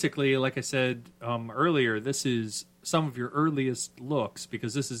 they're basically, like I said earlier, this is some of your earliest looks,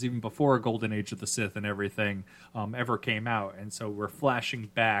 because this is even before Golden Age of the Sith and everything ever came out. And so we're flashing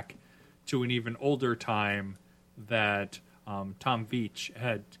back to an even older time that Tom Veitch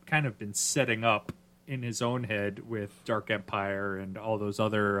had kind of been setting up in his own head with Dark Empire and all those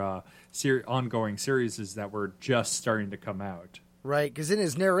other ongoing series that were just starting to come out. Right, because in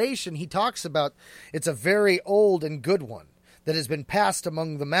his narration, he talks about it's a very old and good one that has been passed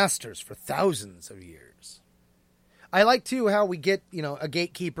among the masters for thousands of years. I like, too, how we get, a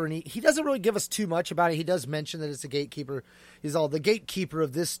gatekeeper, and he doesn't really give us too much about it. He does mention that it's a gatekeeper. He's all, the gatekeeper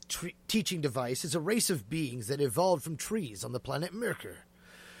of this teaching device is a race of beings that evolved from trees on the planet Merkur.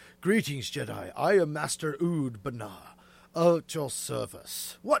 Greetings, Jedi. I am Master Ood Banar, at your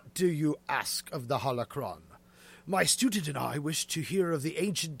service. What do you ask of the Holocron? My student and I wish to hear of the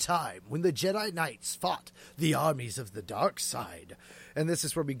ancient time when the Jedi Knights fought the armies of the dark side. And this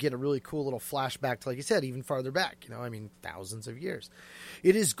is where we get a really cool little flashback to, like you said, even farther back, thousands of years.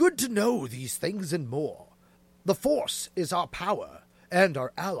 It is good to know these things and more. The Force is our power and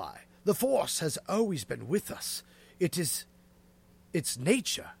our ally. The Force has always been with us. It's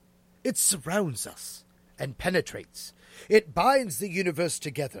nature. It surrounds us and penetrates. It binds the universe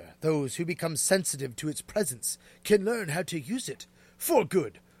together. Those who become sensitive to its presence can learn how to use it for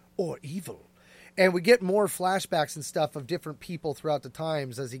good or evil. And we get more flashbacks and stuff of different people throughout the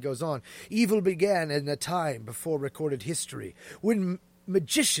times as he goes on. Evil began in a time before recorded history, when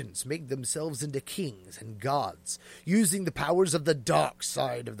magicians made themselves into kings and gods, using the powers of the dark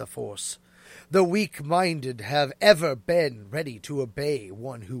side of the Force. The weak-minded have ever been ready to obey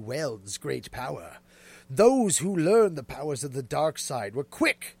one who wields great power. Those who learned the powers of the dark side were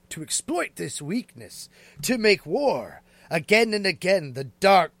quick to exploit this weakness, to make war. Again and again, the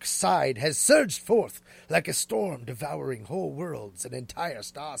dark side has surged forth like a storm, devouring whole worlds and entire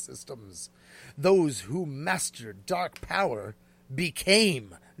star systems. Those who mastered dark power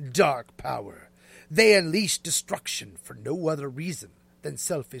became dark power. They unleashed destruction for no other reason than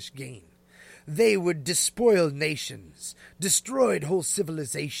selfish gain. They would despoil nations, destroyed whole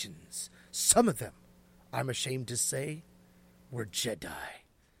civilizations. Some of them, I'm ashamed to say, were Jedi.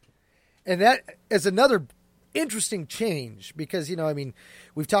 And that is another interesting change because,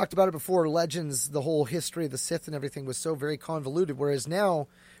 we've talked about it before. Legends, the whole history of the Sith and everything was so very convoluted, whereas now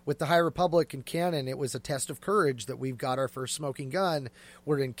with the High Republic and canon, it was a test of courage that we've got our first smoking gun,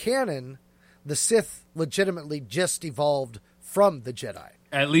 where in canon, the Sith legitimately just evolved from the Jedi.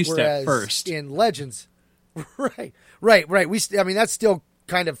 At least whereas at first. In Legends, right. That's still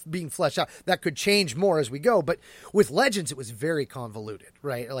kind of being fleshed out. That could change more as we go, but with Legends, it was very convoluted,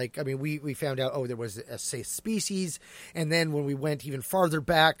 right? We found out, there was a Sith species, and then when we went even farther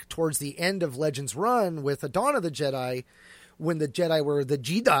back towards the end of Legends run with the Dawn of the Jedi, when the Jedi were the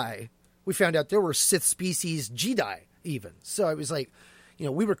Jedi, we found out there were Sith species Jedi even. So it was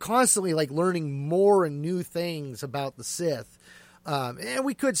we were constantly learning more and new things about the Sith. And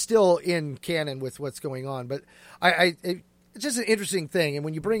we could still in canon with what's going on, but it's just an interesting thing. And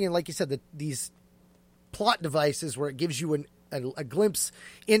when you bring in, like you said, these plot devices where it gives you a glimpse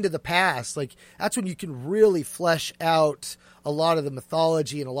into the past, that's when you can really flesh out a lot of the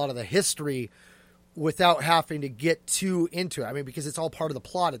mythology and a lot of the history without having to get too into it. Because it's all part of the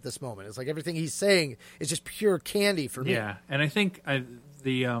plot at this moment. It's everything he's saying is just pure candy for me. Yeah, and I think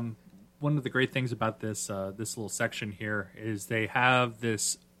one of the great things about this little section here is they have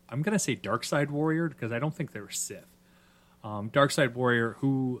this, I'm going to say dark side warrior because I don't think they're Sith. Dark side warrior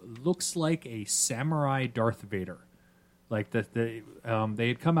who looks like a samurai Darth Vader. They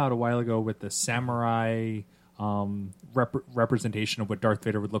had come out a while ago with the samurai representation of what Darth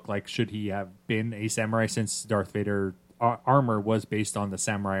Vader would look like should he have been a samurai, since Darth Vader armor was based on the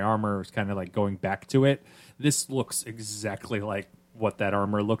samurai armor. It was kind of going back to it. This looks exactly like what that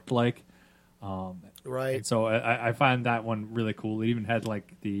armor looked like. Right. And so I find that one really cool. It even had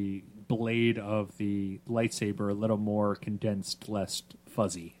the blade of the lightsaber a little more condensed, less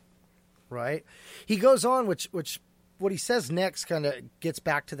fuzzy. Right. He goes on, which what he says next kind of gets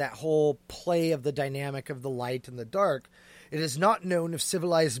back to that whole play of the dynamic of the light and the dark. It is not known if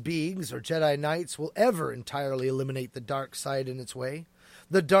civilized beings or Jedi Knights will ever entirely eliminate the dark side in its way.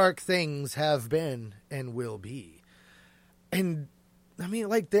 The dark things have been and will be. And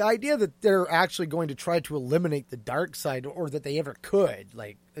the idea that they're actually going to try to eliminate the dark side, or that they ever could,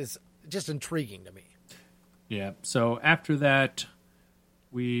 is just intriguing to me. Yeah. So after that,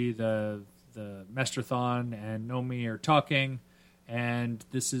 the Master Thon and Nomi are talking, and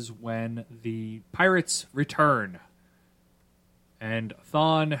this is when the pirates return. And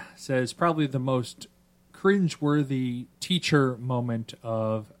Thon says probably the most cringeworthy teacher moment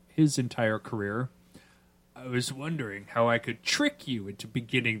of his entire career. I was wondering how I could trick you into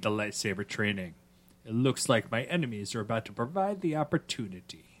beginning the lightsaber training. It looks like my enemies are about to provide the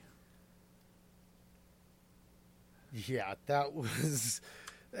opportunity. Yeah, that was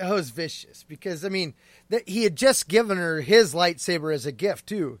vicious because he had just given her his lightsaber as a gift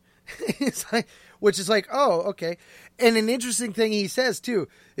too. Which is oh, okay. And an interesting thing he says too,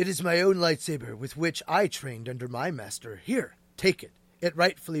 it is my own lightsaber with which I trained under my master. Here, take it. It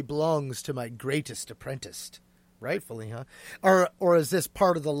rightfully belongs to my greatest apprentice. Rightfully, huh? Or is this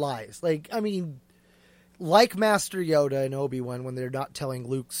part of the lies? Like Master Yoda and Obi-Wan when they're not telling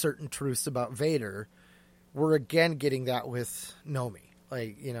Luke certain truths about Vader, we're again getting that with Nomi.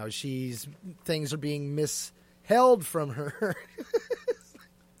 Like, things are being held from her.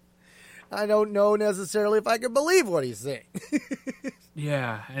 I don't know necessarily if I can believe what he's saying.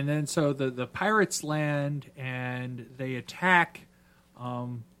 Yeah, and then so the pirates land and they attack.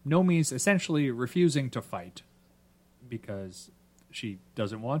 Nomi's essentially refusing to fight because she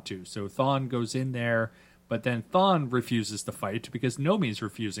doesn't want to. So Thawne goes in there, but then Thawne refuses to fight because Nomi's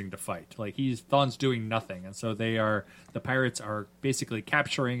refusing to fight. Like Thawne's doing nothing, and so the pirates are basically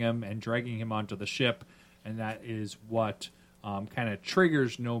capturing him and dragging him onto the ship, and that is what kind of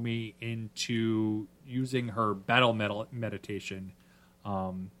triggers Nomi into using her battle meditation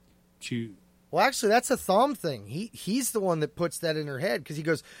to. Well, actually, that's a Thawne thing. He's the one that puts that in her head because he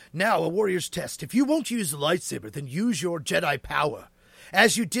goes, "Now, a warrior's test. If you won't use the lightsaber, then use your Jedi power,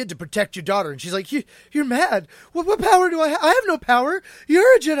 as you did to protect your daughter." And she's like, "You're mad. What power do I have? I have no power.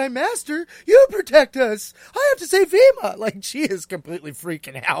 You're a Jedi Master. You protect us. I have to save Vima." Like, she is completely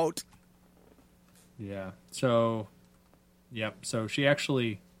freaking out. Yeah. So, yep. So she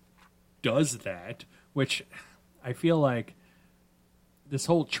actually does that, which I feel like this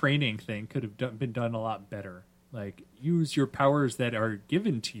whole training thing could have been done a lot better. Like, use your powers that are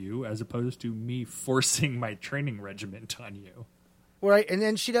given to you as opposed to me forcing my training regiment on you. Right, and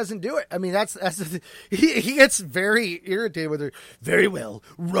then she doesn't do it. I mean, that's he gets very irritated with her. "Very well,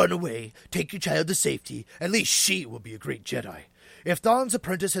 run away. Take your child to safety. At least she will be a great Jedi. If Thawne's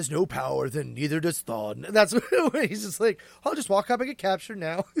apprentice has no power, then neither does Thawne." That's what he's just like, "I'll just walk up and get captured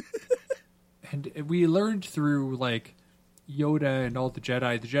now." And we learned through, like, Yoda and all the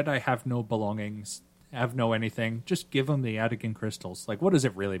Jedi have no belongings, have no anything. Just give them the Anakin crystals. Like, what does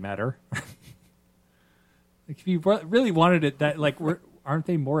it really matter? Like, if you really wanted it, that, like, aren't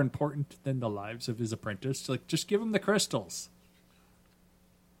they more important than the lives of his apprentice? Like, just give him the crystals.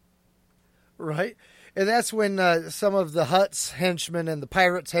 Right? And that's when some of the Hutt's henchmen and the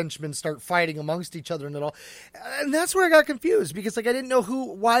pirates' henchmen start fighting amongst each other and it all. And that's where I got confused because, like, I didn't know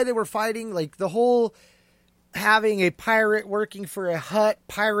why they were fighting. Like, the whole having a pirate working for a Hutt,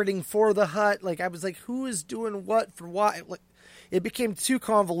 pirating for the Hutt. Like, I was like, who is doing what for why? Like, it became too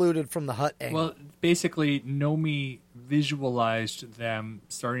convoluted from the Hutt angle. Well, basically, Nomi visualized them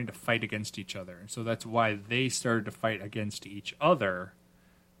starting to fight against each other. So that's why they started to fight against each other.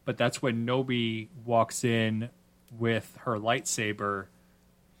 But that's when Nomi walks in with her lightsaber,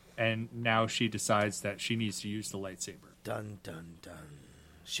 and now she decides that she needs to use the lightsaber. Dun, dun, dun.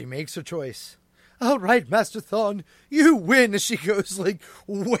 She makes her choice. "All right, Master Thawne, you win." As she goes, like,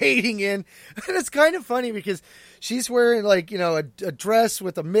 wading in. And it's kind of funny because she's wearing, like, a dress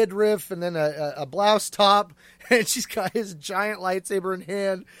with a midriff and then a blouse top. And she's got his giant lightsaber in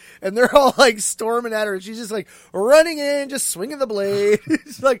hand. And they're all, like, storming at her. And she's just, like, running in, just swinging the blade.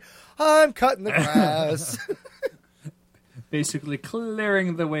 She's like, "I'm cutting the grass." Basically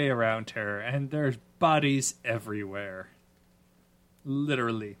clearing the way around her. And there's bodies everywhere.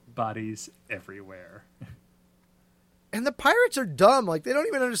 Literally bodies everywhere. And the pirates are dumb. Like, they don't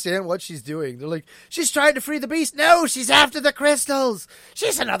even understand what she's doing. They're like, "She's trying to free the beast." "No, she's after the crystals.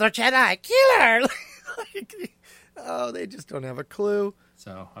 She's another Jedi. Kill her." Like, oh, they just don't have a clue.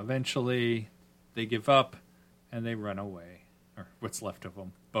 So eventually they give up and they run away. Or what's left of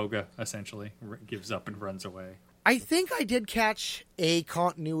them. Boga, essentially, gives up and runs away. I think I did catch a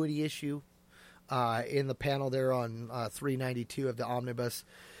continuity issue in the panel there on 392 of the omnibus.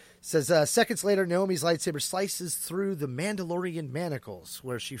 It says, seconds later, Naomi's lightsaber slices through the Mandalorian manacles,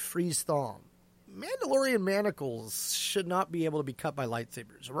 where she frees Thawne. Mandalorian manacles should not be able to be cut by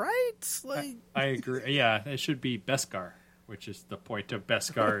lightsabers, right? Like, I agree. Yeah, it should be Beskar, which is the point of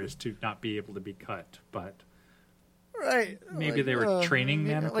Beskar is to not be able to be cut. But right, maybe like, they were training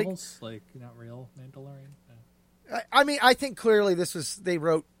yeah, manacles, like not real Mandalorian. I mean, I think clearly they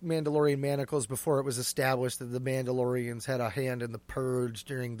wrote Mandalorian manacles before it was established that the Mandalorians had a hand in the purge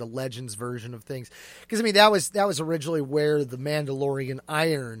during the Legends version of things. Because, I mean, that was originally where the Mandalorian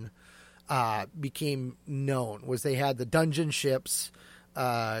iron became known, was they had the dungeon ships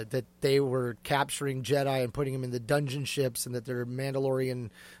that they were capturing Jedi and putting them in the dungeon ships, and that their Mandalorian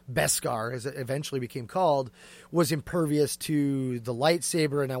Beskar, as it eventually became called, was impervious to the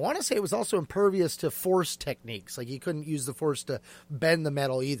lightsaber. And I want to say it was also impervious to Force techniques. Like, you couldn't use the Force to bend the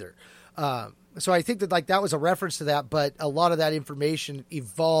metal either. So I think that, like, that was a reference to that, but a lot of that information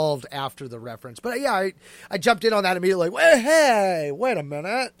evolved after the reference. But yeah, I jumped in on that immediately, like, well, hey, wait a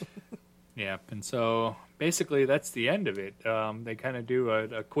minute. Yeah, and so basically that's the end of it. They kind of do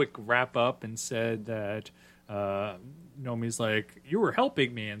a quick wrap up and said that Nomi's like, "You were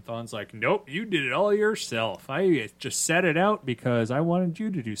helping me," and Thawne's like, "Nope, you did it all yourself. I just set it out because I wanted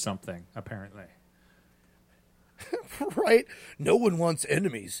you to do something, apparently." Right? No one wants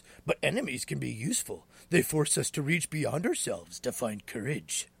enemies, but enemies can be useful. They force us to reach beyond ourselves to find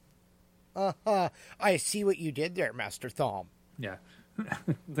courage. I see what you did there, Master Thom. Yeah.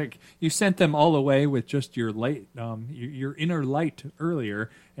 Like, you sent them all away with just your light, your inner light earlier,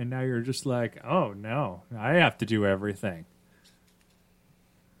 and now you're just like, oh no, I have to do everything.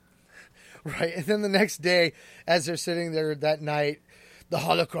 Right, and then the next day, as they're sitting there that night, the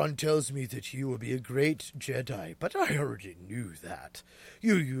holocron tells me that you will be a great Jedi, but I already knew that.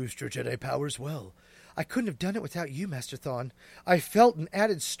 You used your Jedi powers well. I couldn't have done it without you, Master Thrawn. I felt an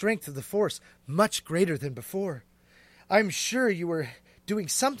added strength of the Force, much greater than before. I'm sure you were doing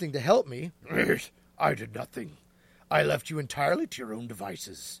something to help me. I did nothing. I left you entirely to your own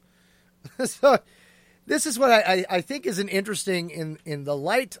devices. So, this is what I think is an interesting, in the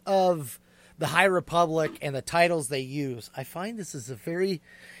light of the High Republic and the titles they use, I find this is a very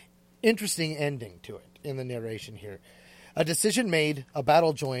interesting ending to it in the narration here. A decision made, a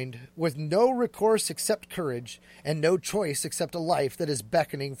battle joined, with no recourse except courage, and no choice except a life that is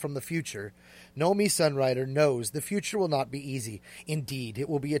beckoning from the future. Nomi Sunrider knows the future will not be easy. Indeed, it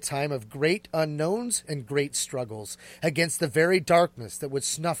will be a time of great unknowns and great struggles, against the very darkness that would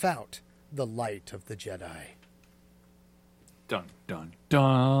snuff out the light of the Jedi. Dun, dun,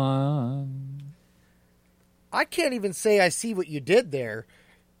 dun. I can't even say I see what you did there,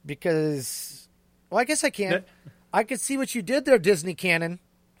 because, well, I guess I can. I can see what you did there, Disney Canon.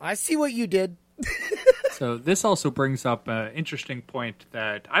 I see what you did. So this also brings up an interesting point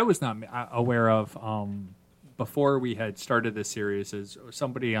that I was not aware of before we had started this series. Is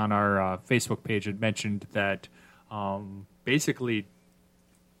somebody on our Facebook page had mentioned that basically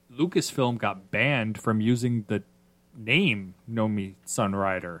Lucasfilm got banned from using the name Nomi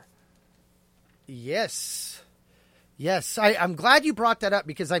Sunrider. Yes. I'm glad you brought that up,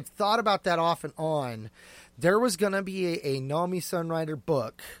 because I've thought about that off and on. There was going to be a Nomi Sunrider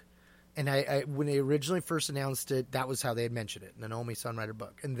book, and I when they originally first announced it, that was how they had mentioned it, the Nomi Sunrider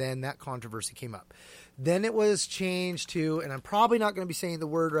book. And then that controversy came up. Then it was changed to, and I'm probably not going to be saying the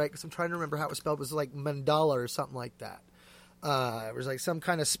word right because I'm trying to remember how it was spelled. It was like Mandala or something like that. It was like some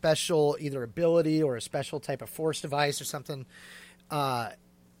kind of special either ability or a special type of force device or something.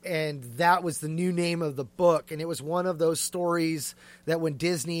 And that was the new name of the book. And it was one of those stories that when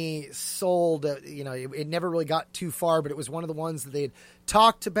Disney sold, it never really got too far, but it was one of the ones that they had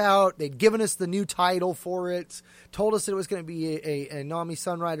talked about. They'd given us the new title for it, told us that it was going to be a Nomi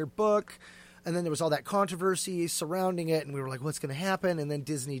Sunrider book. And then there was all that controversy surrounding it. And we were like, what's going to happen? And then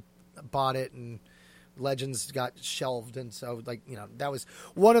Disney bought it and Legends got shelved. And so, that was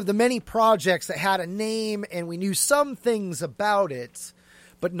one of the many projects that had a name and we knew some things about it,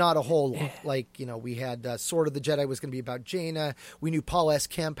 but not a whole lot. Like, we had Sword of the Jedi was going to be about Jaina. We knew Paul S.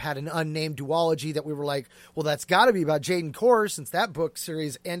 Kemp had an unnamed duology that we were like, well, that's got to be about Jaden Korr, since that book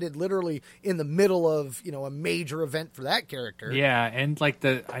series ended literally in the middle of, a major event for that character. Yeah, and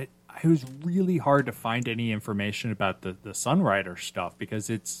it was really hard to find any information about the Sunrider stuff,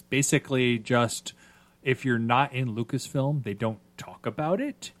 because it's basically just, if you're not in Lucasfilm, they don't talk about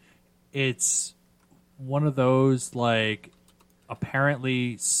it. It's one of those,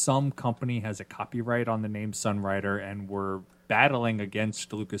 apparently some company has a copyright on the name Sunrider, and we're battling against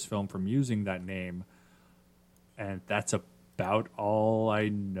Lucasfilm from using that name. And that's about all I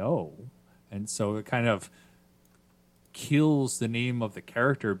know. And so it kind of kills the name of the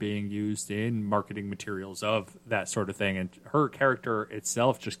character being used in marketing materials of that sort of thing. And her character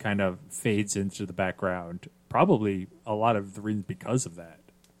itself just kind of fades into the background. Probably a lot of the reasons because of that.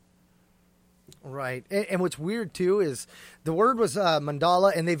 Right. And what's weird, too, is the word was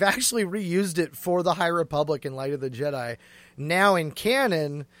Mandala, and they've actually reused it for the High Republic in Light of the Jedi. Now, in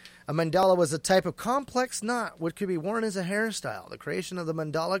canon, a mandala was a type of complex knot which could be worn as a hairstyle. The creation of the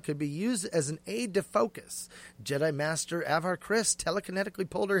mandala could be used as an aid to focus. Jedi Master Avar Kriss telekinetically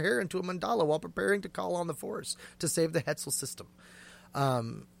pulled her hair into a mandala while preparing to call on the Force to save the Hetzel system.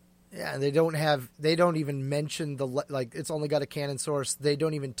 Yeah, they don't even mention it's only got a canon source. They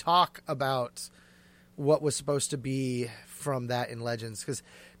don't even talk about what was supposed to be from that in Legends. Because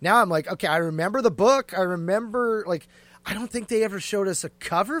now I'm like, okay, I remember the book. I remember, I don't think they ever showed us a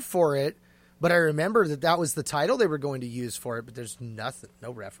cover for it, but I remember that was the title they were going to use for it, but there's nothing,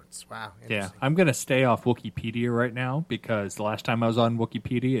 no reference. Wow. Yeah, I'm going to stay off Wikipedia right now, because the last time I was on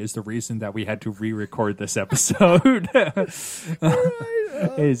Wikipedia is the reason that we had to re-record this episode.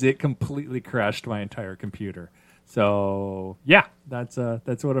 Is it completely crashed my entire computer. So, yeah, that's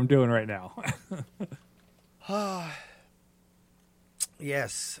what I'm doing right now.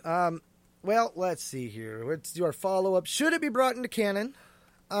 Yes. Well, let's see here. Let's do our follow-up. Should it be brought into canon?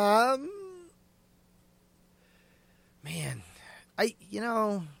 Man,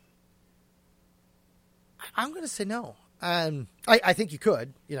 I'm going to say no. I think you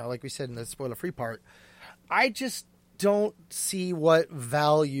could, like we said in the spoiler-free part. I just don't see what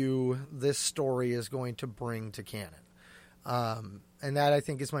value this story is going to bring to canon. And that, I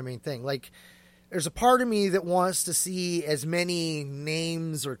think, is my main thing. Like, there's a part of me that wants to see as many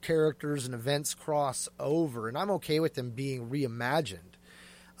names or characters and events cross over, and I'm okay with them being reimagined.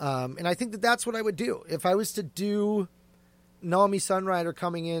 And I think that that's what I would do. If I was to do Naomi Sunrider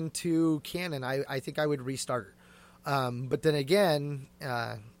coming into canon, I think I would restart her. But then again,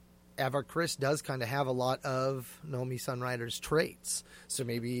 Avar Kriss does kind of have a lot of Naomi Sunrider's traits. So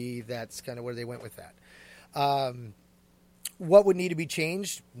maybe that's kind of where they went with that. What would need to be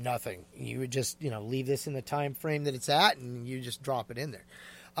changed? Nothing. You would just, leave this in the time frame that it's at, and you just drop it in there.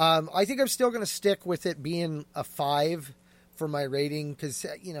 I think I'm still going to stick with it being a 5 for my rating because,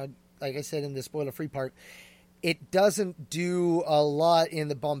 like I said in the spoiler-free part, it doesn't do a lot in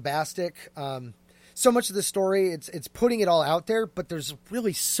the bombastic. So much of the story, it's putting it all out there, but there's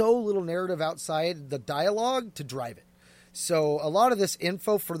really so little narrative outside the dialogue to drive it. So a lot of this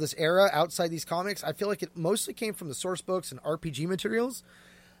info for this era outside these comics, I feel like it mostly came from the source books and RPG materials.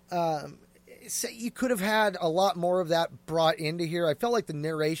 So you could have had a lot more of that brought into here. I felt like the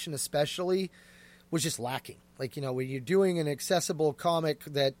narration especially was just lacking. Like, when you're doing an accessible comic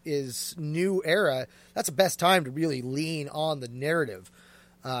that is new era, that's the best time to really lean on the narrative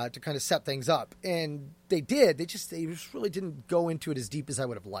to kind of set things up. And they did. They just really didn't go into it as deep as I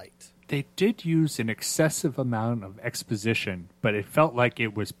would have liked. They did use an excessive amount of exposition, but it felt like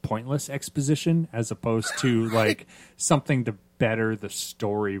it was pointless exposition as opposed to like something to better the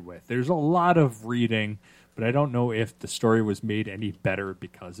story with. There's a lot of reading, but I don't know if the story was made any better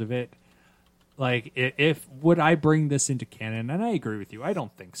because of it. Like, if would I bring this into canon? And I agree with you. I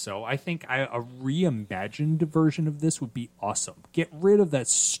don't think so. I think a reimagined version of this would be awesome. Get rid of that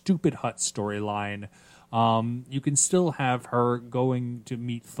stupid Hutt storyline. You can still have her going to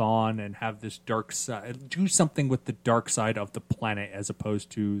meet Thawne and have this dark side. Do something with the dark side of the planet as opposed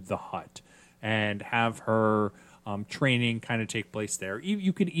to the Hutt, and have her training kind of take place there.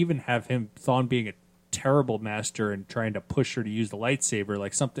 You could even have Thawne being a terrible master and trying to push her to use the lightsaber,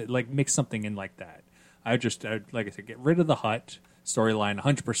 like something, like mix something in like that. I'd like I said, get rid of the Hutt storyline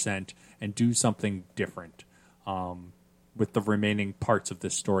 100% and do something different with the remaining parts of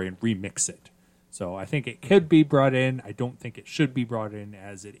this story and remix it. So I think it could be brought in. I don't think it should be brought in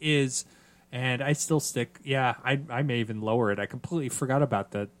as it is. And I still stick, I may even lower it. I completely forgot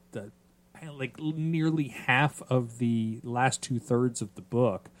about the like nearly half of the last 2/3 of the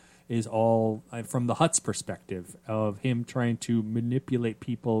book is all from the Hutt's perspective of him trying to manipulate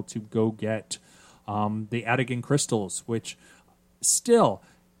people to go get the Adagen crystals, which still,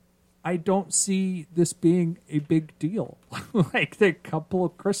 I don't see this being a big deal. Like, the couple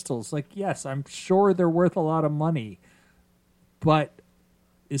of crystals, like, yes, I'm sure they're worth a lot of money, but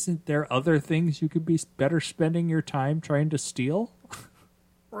isn't there other things you could be better spending your time trying to steal?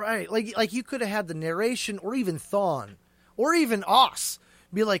 Right. Like you could have had the narration, or even Thawne, or even Oss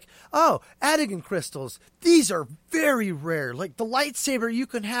be like, oh, Adagen crystals, these are very rare. Like, the lightsaber you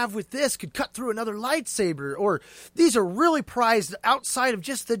can have with this could cut through another lightsaber. Or these are really prized outside of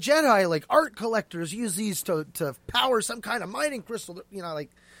just the Jedi. Like, art collectors use these to power some kind of mining crystal.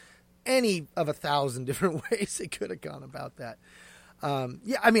 Like any of 1,000 different ways they could have gone about that.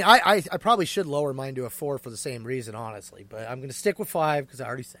 I probably should lower mine to a 4 for the same reason, honestly. But I'm going to stick with 5 because I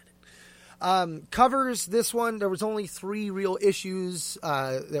already said it. Covers this one. There was only 3 real issues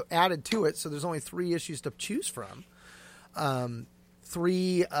that added to it, so there's only 3 issues to choose from.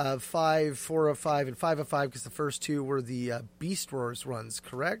 3 of 5, 4 of 5, and 5 of 5 because the first 2 were the Beast Wars runs,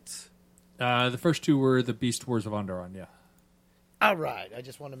 correct? The first 2 were the Beast Wars of Onderon, yeah. All right. I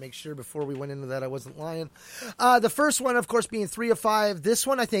just want to make sure before we went into that I wasn't lying. The first one, of course, being 3 of 5. This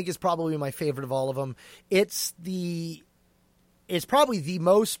one I think is probably my favorite of all of them. It's probably the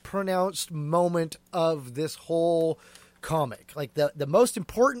most pronounced moment of this whole comic. Like, the most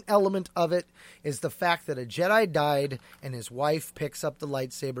important element of it is the fact that a Jedi died and his wife picks up the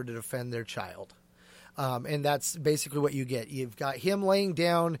lightsaber to defend their child. And that's basically what you get. You've got him laying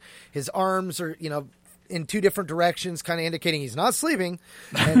down. His arms are, in 2 different directions, kind of indicating he's not sleeping,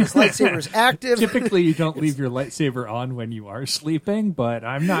 and his lightsaber is active. Typically, you don't leave your lightsaber on when you are sleeping, but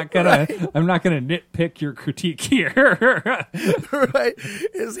I'm not gonna nitpick your critique here. Right,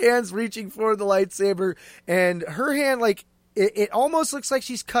 his hand's reaching for the lightsaber, and her hand, like it almost looks like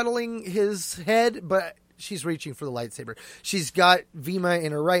she's cuddling his head, but she's reaching for the lightsaber. She's got Vima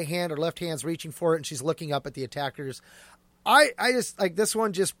in her right hand, her left hand's reaching for it, and she's looking up at the attackers. I just like this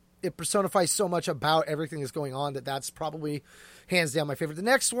one. Just it personifies so much about everything that's going on that's probably hands down my favorite. The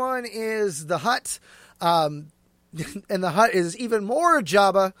next one is the Hutt. And the Hutt is even more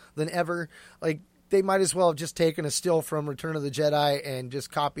Jabba than ever. Like, they might as well have just taken a still from Return of the Jedi and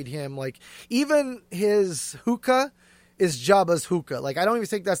just copied him. Like, even his hookah is Jabba's hookah. Like, I don't even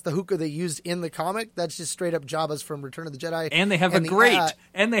think that's the hookah they used in the comic. That's just straight up Jabba's from Return of the Jedi. And they have a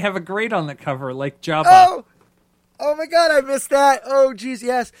grate on the cover, like Jabba. Oh my God, I missed that. Oh, geez,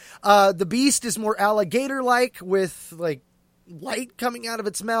 yes. The Beast is more alligator-like with, like, light coming out of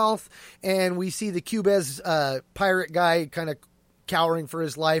its mouth. And we see the Cubez pirate guy kind of cowering for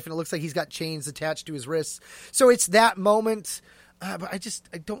his life. And it looks like he's got chains attached to his wrists. So it's that moment. But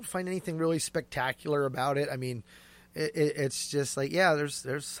I don't find anything really spectacular about it. I mean, it's just like, yeah, there's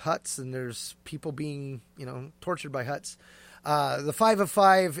Hutts and there's people being, tortured by Hutts. The 5 of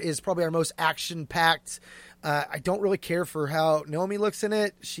 5 is probably our most action-packed. I don't really care for how Naomi looks in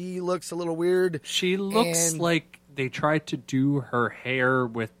it. She looks a little weird. She looks like they tried to do her hair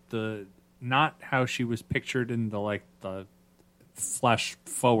with not how she was pictured in the flash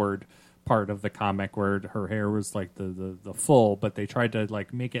forward part of the comic where her hair was like the full, but they tried to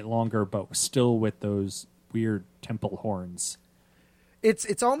like make it longer, but still with those weird temple horns.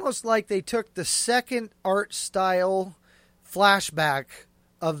 It's almost like they took the second art style flashback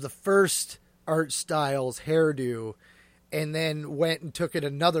of the first art style's hairdo and then went and took it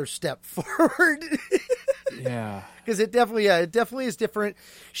another step forward. Yeah. Because it definitely is different.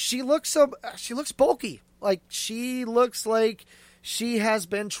 She looks bulky. Like, she looks like she has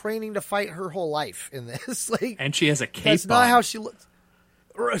been training to fight her whole life in this. Like, and she has a cape that's not how she looks.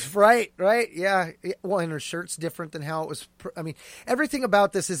 Right, yeah. Well, and her shirt's different than how it was. I mean, everything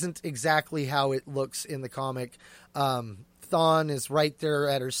about this isn't exactly how it looks in the comic. Thawne is right there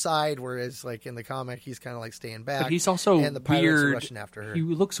at her side, whereas, like, in the comic, he's kind of like staying back. But he's also and the pirates are weird. rushing after her. He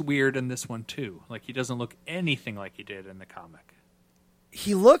looks weird in this one too. Like, he doesn't look anything like he did in the comic.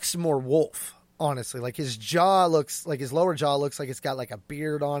 He looks more wolf. Honestly, like his jaw looks like his lower jaw looks like it's got like a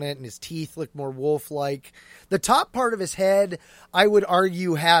beard on it, and his teeth look more wolf-like. The top part of his head, I would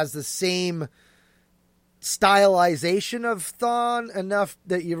argue, has the same stylization of Thawne enough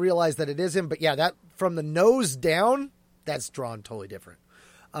that you realize that it is him. But yeah, that from the nose down, that's drawn totally different.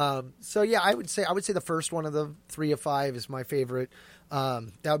 So yeah, I would say the first one of the 3 of 5 is my favorite.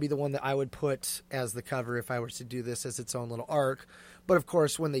 That would be the one that I would put as the cover if I were to do this as its own little arc. But of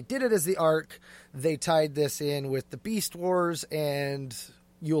course, when they did it as the arc, they tied this in with the Beast Wars, and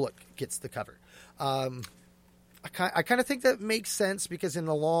Ulic gets the cover. I kind of think that makes sense because in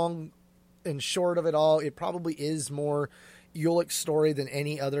the long and short of it all, it probably is more Ulic's story than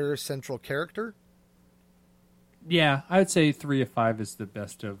any other central character. Yeah, I would say 3 of 5 is the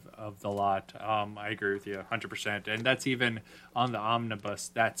best of the lot. I agree with you 100%. And that's even on the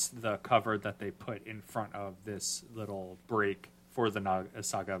omnibus. That's the cover that they put in front of this little break for the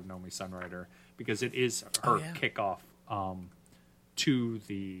saga of Naomi Sunrider, because it is her kickoff to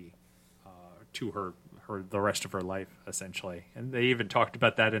the rest of her life, essentially. And they even talked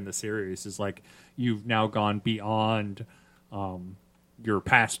about that in the series. Is like, you've now gone beyond your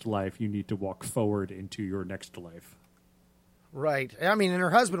past life. You need to walk forward into your next life. Right. I mean, and her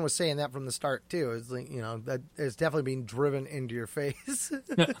husband was saying that from the start too. It's like, that is definitely being driven into your face.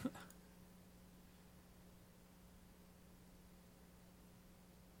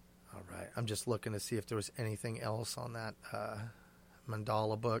 I'm just looking to see if there was anything else on that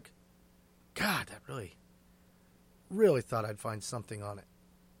mandala book. God, I really thought I'd find something on it.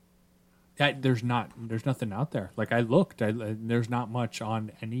 Yeah, there's nothing out there. Like, I looked, there's not much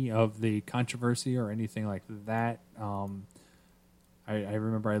on any of the controversy or anything like that. I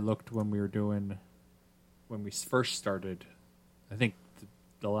remember I looked when we first started. I think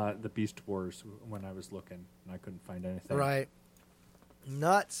the Beast Wars when I was looking, and I couldn't find anything. Right.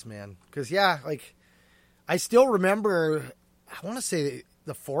 Nuts, man. Because, yeah, like, I still remember, I want to say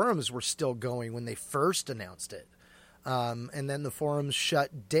the forums were still going when they first announced it. And then the forums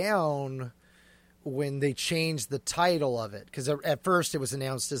shut down when they changed the title of it. Because at first it was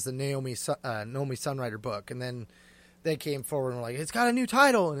announced as the Naomi Sunrider book. And then they came forward and were like, it's got a new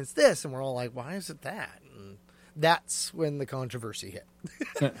title and it's this. And we're all like, why is it that? And that's when the controversy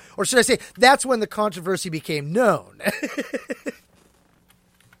hit. Or should I say, that's when the controversy became known.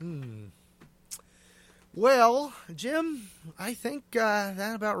 Well, Jim, I think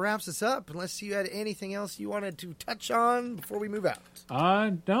that about wraps us up, unless you had anything else you wanted to touch on before we move out.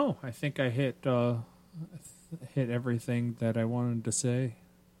 No, I think I hit everything that I wanted to say.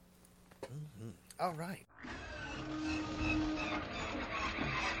 Mm-hmm. All right.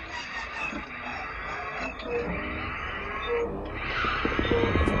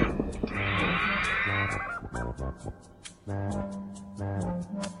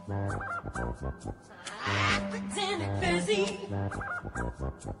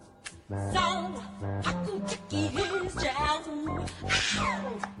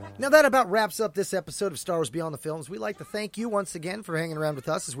 Now that about wraps up this episode of Star Wars Beyond the Films. We'd like to thank you once again for hanging around with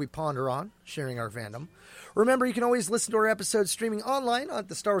us as we ponder on sharing our fandom. Remember, you can always listen to our episodes streaming online on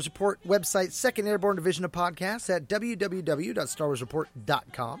the Star Wars Report website, 2nd Airborne Division of Podcasts at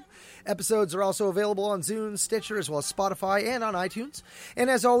www.starwarsreport.com. Episodes are also available on Zune, Stitcher, as well as Spotify and on iTunes. And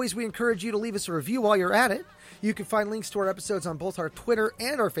as always, we encourage you to leave us a review while you're at it. You can find links to our episodes on both our Twitter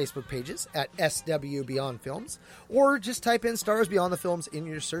and our Facebook pages at SW Beyond Films, or just type in Star Wars Beyond the Films in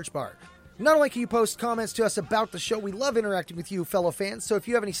your search bar. Not only can you post comments to us about the show, we love interacting with you, fellow fans. So if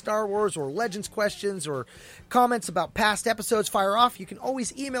you have any Star Wars or Legends questions or comments about past episodes, fire off. You can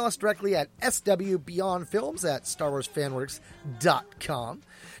always email us directly at swbeyondfilms@starwarsfanworks.com.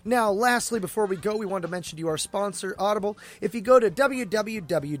 Now, lastly, before we go, we wanted to mention to you our sponsor, Audible. If you go to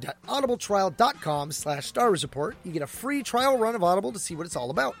www.audibletrial.com/Star Wars Report, you get a free trial run of Audible to see what it's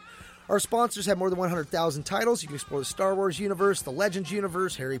all about. Our sponsors have more than 100,000 titles. You can explore the Star Wars universe, the Legends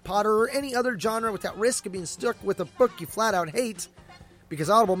universe, Harry Potter, or any other genre without risk of being stuck with a book you flat out hate. Because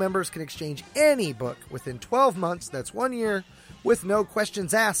Audible members can exchange any book within 12 months, that's 1 year, with no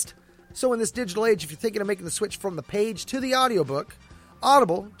questions asked. So in this digital age, if you're thinking of making the switch from the page to the audiobook,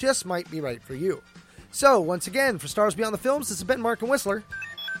 Audible just might be right for you. So, once again, for Star Wars Beyond the Films, this has been Mark and Whistler.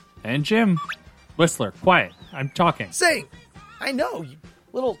 And Jim. Whistler, quiet. I'm talking. Saying, I know, you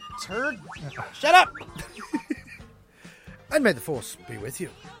little turd. Shut up! And may the Force be with you.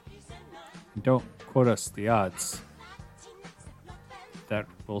 Don't quote us the odds that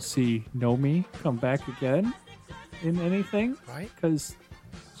we'll see Nomi come back again in anything. Right. Because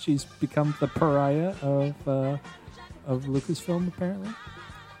she's become the pariah of Lucasfilm, apparently.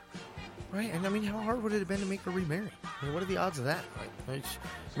 Right, and I mean, how hard would it have been to make her remarry? I mean, what are the odds of that? Like,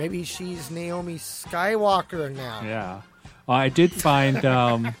 maybe she's Naomi Skywalker now. Yeah. I did find,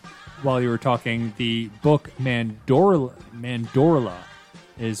 while you were talking, the book Mandorla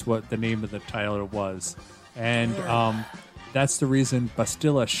is what the name of the title was. And that's the reason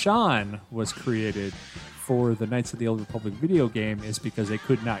Bastilla Shan was created for the Knights of the Old Republic video game, is because they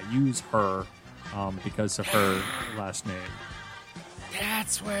could not use her because of her last name.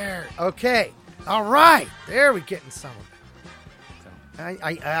 That's where. Okay. All right. There we getting some of it.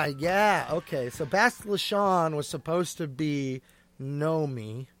 Yeah. Okay. So Bastilla Shan was supposed to be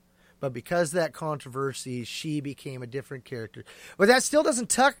Nomi, but because of that controversy, she became a different character. But that still doesn't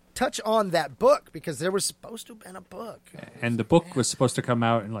touch on that book, because there was supposed to have been a book. And the book was supposed to come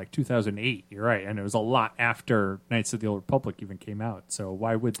out in like 2008. You're right. And it was a lot after Knights of the Old Republic even came out. So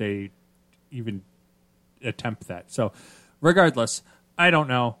why would they even attempt that? So regardless, I don't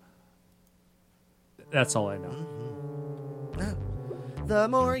know. That's all I know. The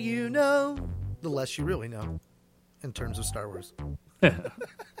more you know, the less you really know in terms of Star Wars.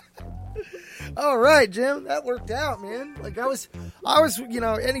 All right, Jim, that worked out, man. Like I was,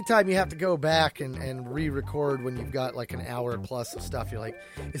 anytime you have to go back and re-record when you've got like an hour plus of stuff, you're like,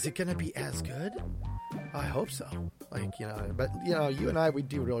 is it going to be as good? I hope so. Like, but you and I, we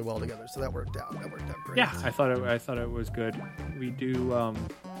do really well together, so that worked out. That worked out great. Yeah, I thought it was good. We do.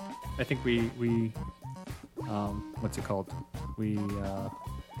 I think we what's it called? We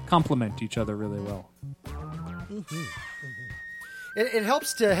complement each other really well. Mm-hmm. It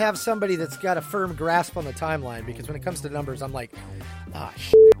helps to have somebody that's got a firm grasp on the timeline, because when it comes to numbers, I'm like,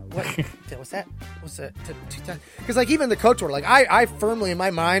 what was that? What's that? Because like even the KOTOR, like I firmly in my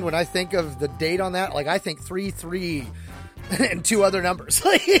mind, when I think of the date on that, like I think 3 and 2 other numbers.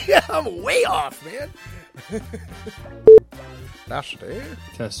 Like I'm way off, man. Test. All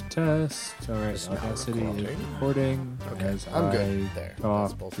right, Audacity is recording. Okay, as I'm good there.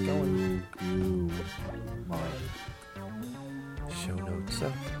 Talk both to going. you, Mark. Show notes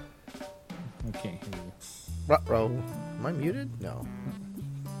up. I can't hear you. Ruh-roh. Am I muted? No.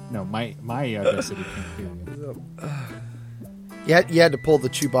 No, my Audacity can't hear you. You had to pull the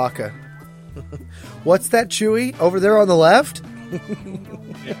Chewbacca. What's that, Chewie? Over there on the left?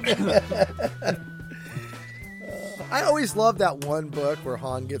 I always loved that one book where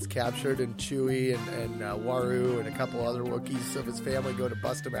Han gets captured and Chewie and Waru and a couple other Wookiees of his family go to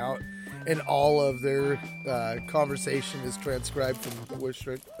bust him out, and all of their conversation is transcribed from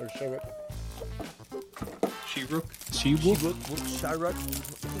Wishrit or Shiruk. She-Rook? Shiruk.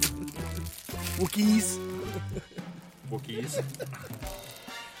 Wookiees. Wookiees.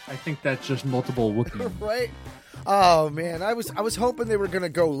 I think that's just multiple Wookiees. Right? Oh man, I was hoping they were gonna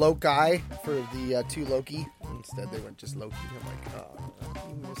go Loki for the 2 Loki instead they went just Loki. I'm like, oh,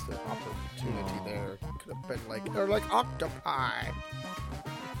 you missed an opportunity there. Could have been like, they're like octopi.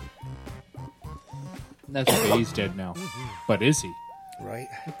 That's okay, he's dead now. But is he? Right?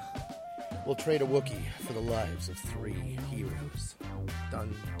 We'll trade a Wookiee for the lives of 3 heroes.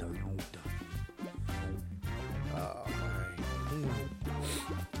 Dun, dun, dun. Oh,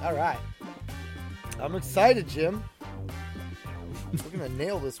 my. All right. I'm excited, Jim. We're going to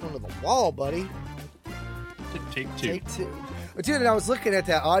nail this one to the wall, buddy. Take 2. Take 2. But dude, and I was looking at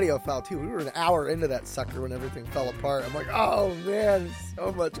that audio file, too. We were an hour into that sucker when everything fell apart. I'm like, oh, man,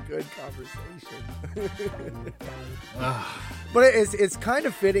 so much good conversation. But it's kind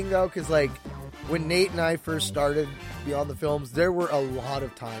of fitting, though, because, like, when Nate and I first started Beyond the Films, there were a lot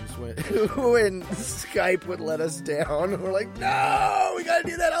of times when Skype would let us down. We're like, no, we got to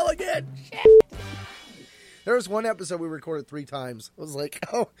do that all again. Shit. There was one episode we recorded 3 times. I was like,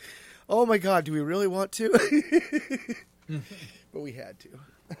 oh my God, do we really want to? But we had to.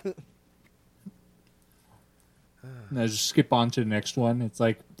 Now just skip on to the next one. It's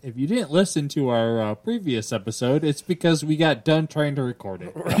like, if you didn't listen to our previous episode, it's because we got done trying to record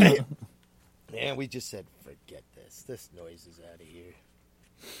it. Right. And we just said, forget this. This noise is out of here.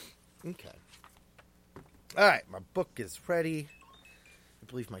 Okay. All right, my book is ready. I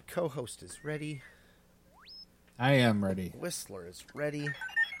believe my co-host is ready. I am ready. Whistler is ready.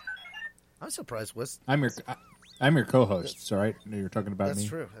 I'm surprised Whistler... I'm your co-host, so right? You're talking about me?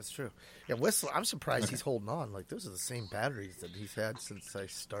 That's true. Yeah, Whistler, I'm surprised he's holding on. Like, those are the same batteries that he's had since I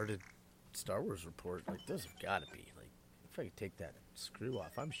started Star Wars Report. Like, those have got to be. Like, if I could take that screw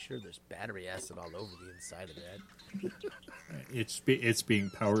off, I'm sure there's battery acid all over the inside of that. It's being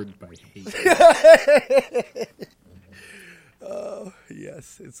powered by hate. Oh,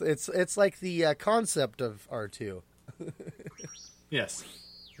 yes. It's like the concept of R2. Yes.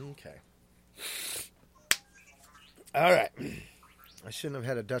 Okay. All right. I shouldn't have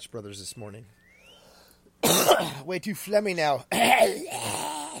had a Dutch Brothers this morning. Way too phlegmy now.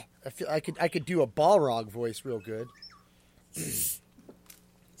 I feel I could do a Balrog voice real good.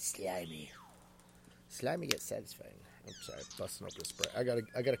 Slimy. Slimy gets satisfying. I'm sorry, busting up this bread.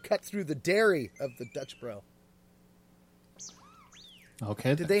 I gotta cut through the dairy of the Dutch Bro.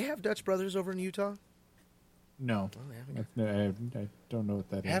 Okay. Did they have Dutch Brothers over in Utah? No. Oh, I don't know what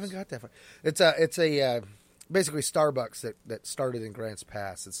that is. I haven't got that far. It's a basically Starbucks that started in Grants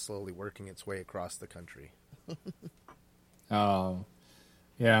Pass. It's slowly working its way across the country. Oh.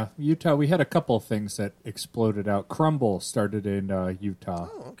 Yeah, Utah, we had a couple of things that exploded out. Crumble started in Utah.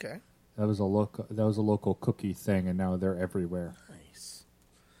 Oh, okay. That was a local cookie thing, and now they're everywhere. Nice.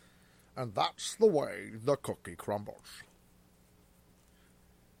 And that's the way the cookie crumbles.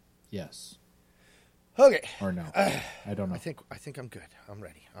 Yes. Okay. Or no. I don't know. I think I'm good. I'm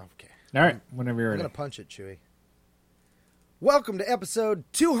ready. Okay. All right, whenever you're I'm ready. going to punch it, Chewie. Welcome to episode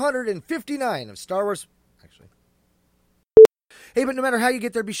 259 of Star Wars. Actually. Hey, but no matter how you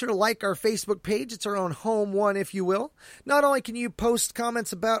get there, be sure to like our Facebook page. It's our own home one, if you will. Not only can you post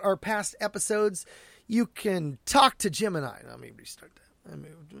comments about our past episodes, you can talk to Jim and I. Let me restart that.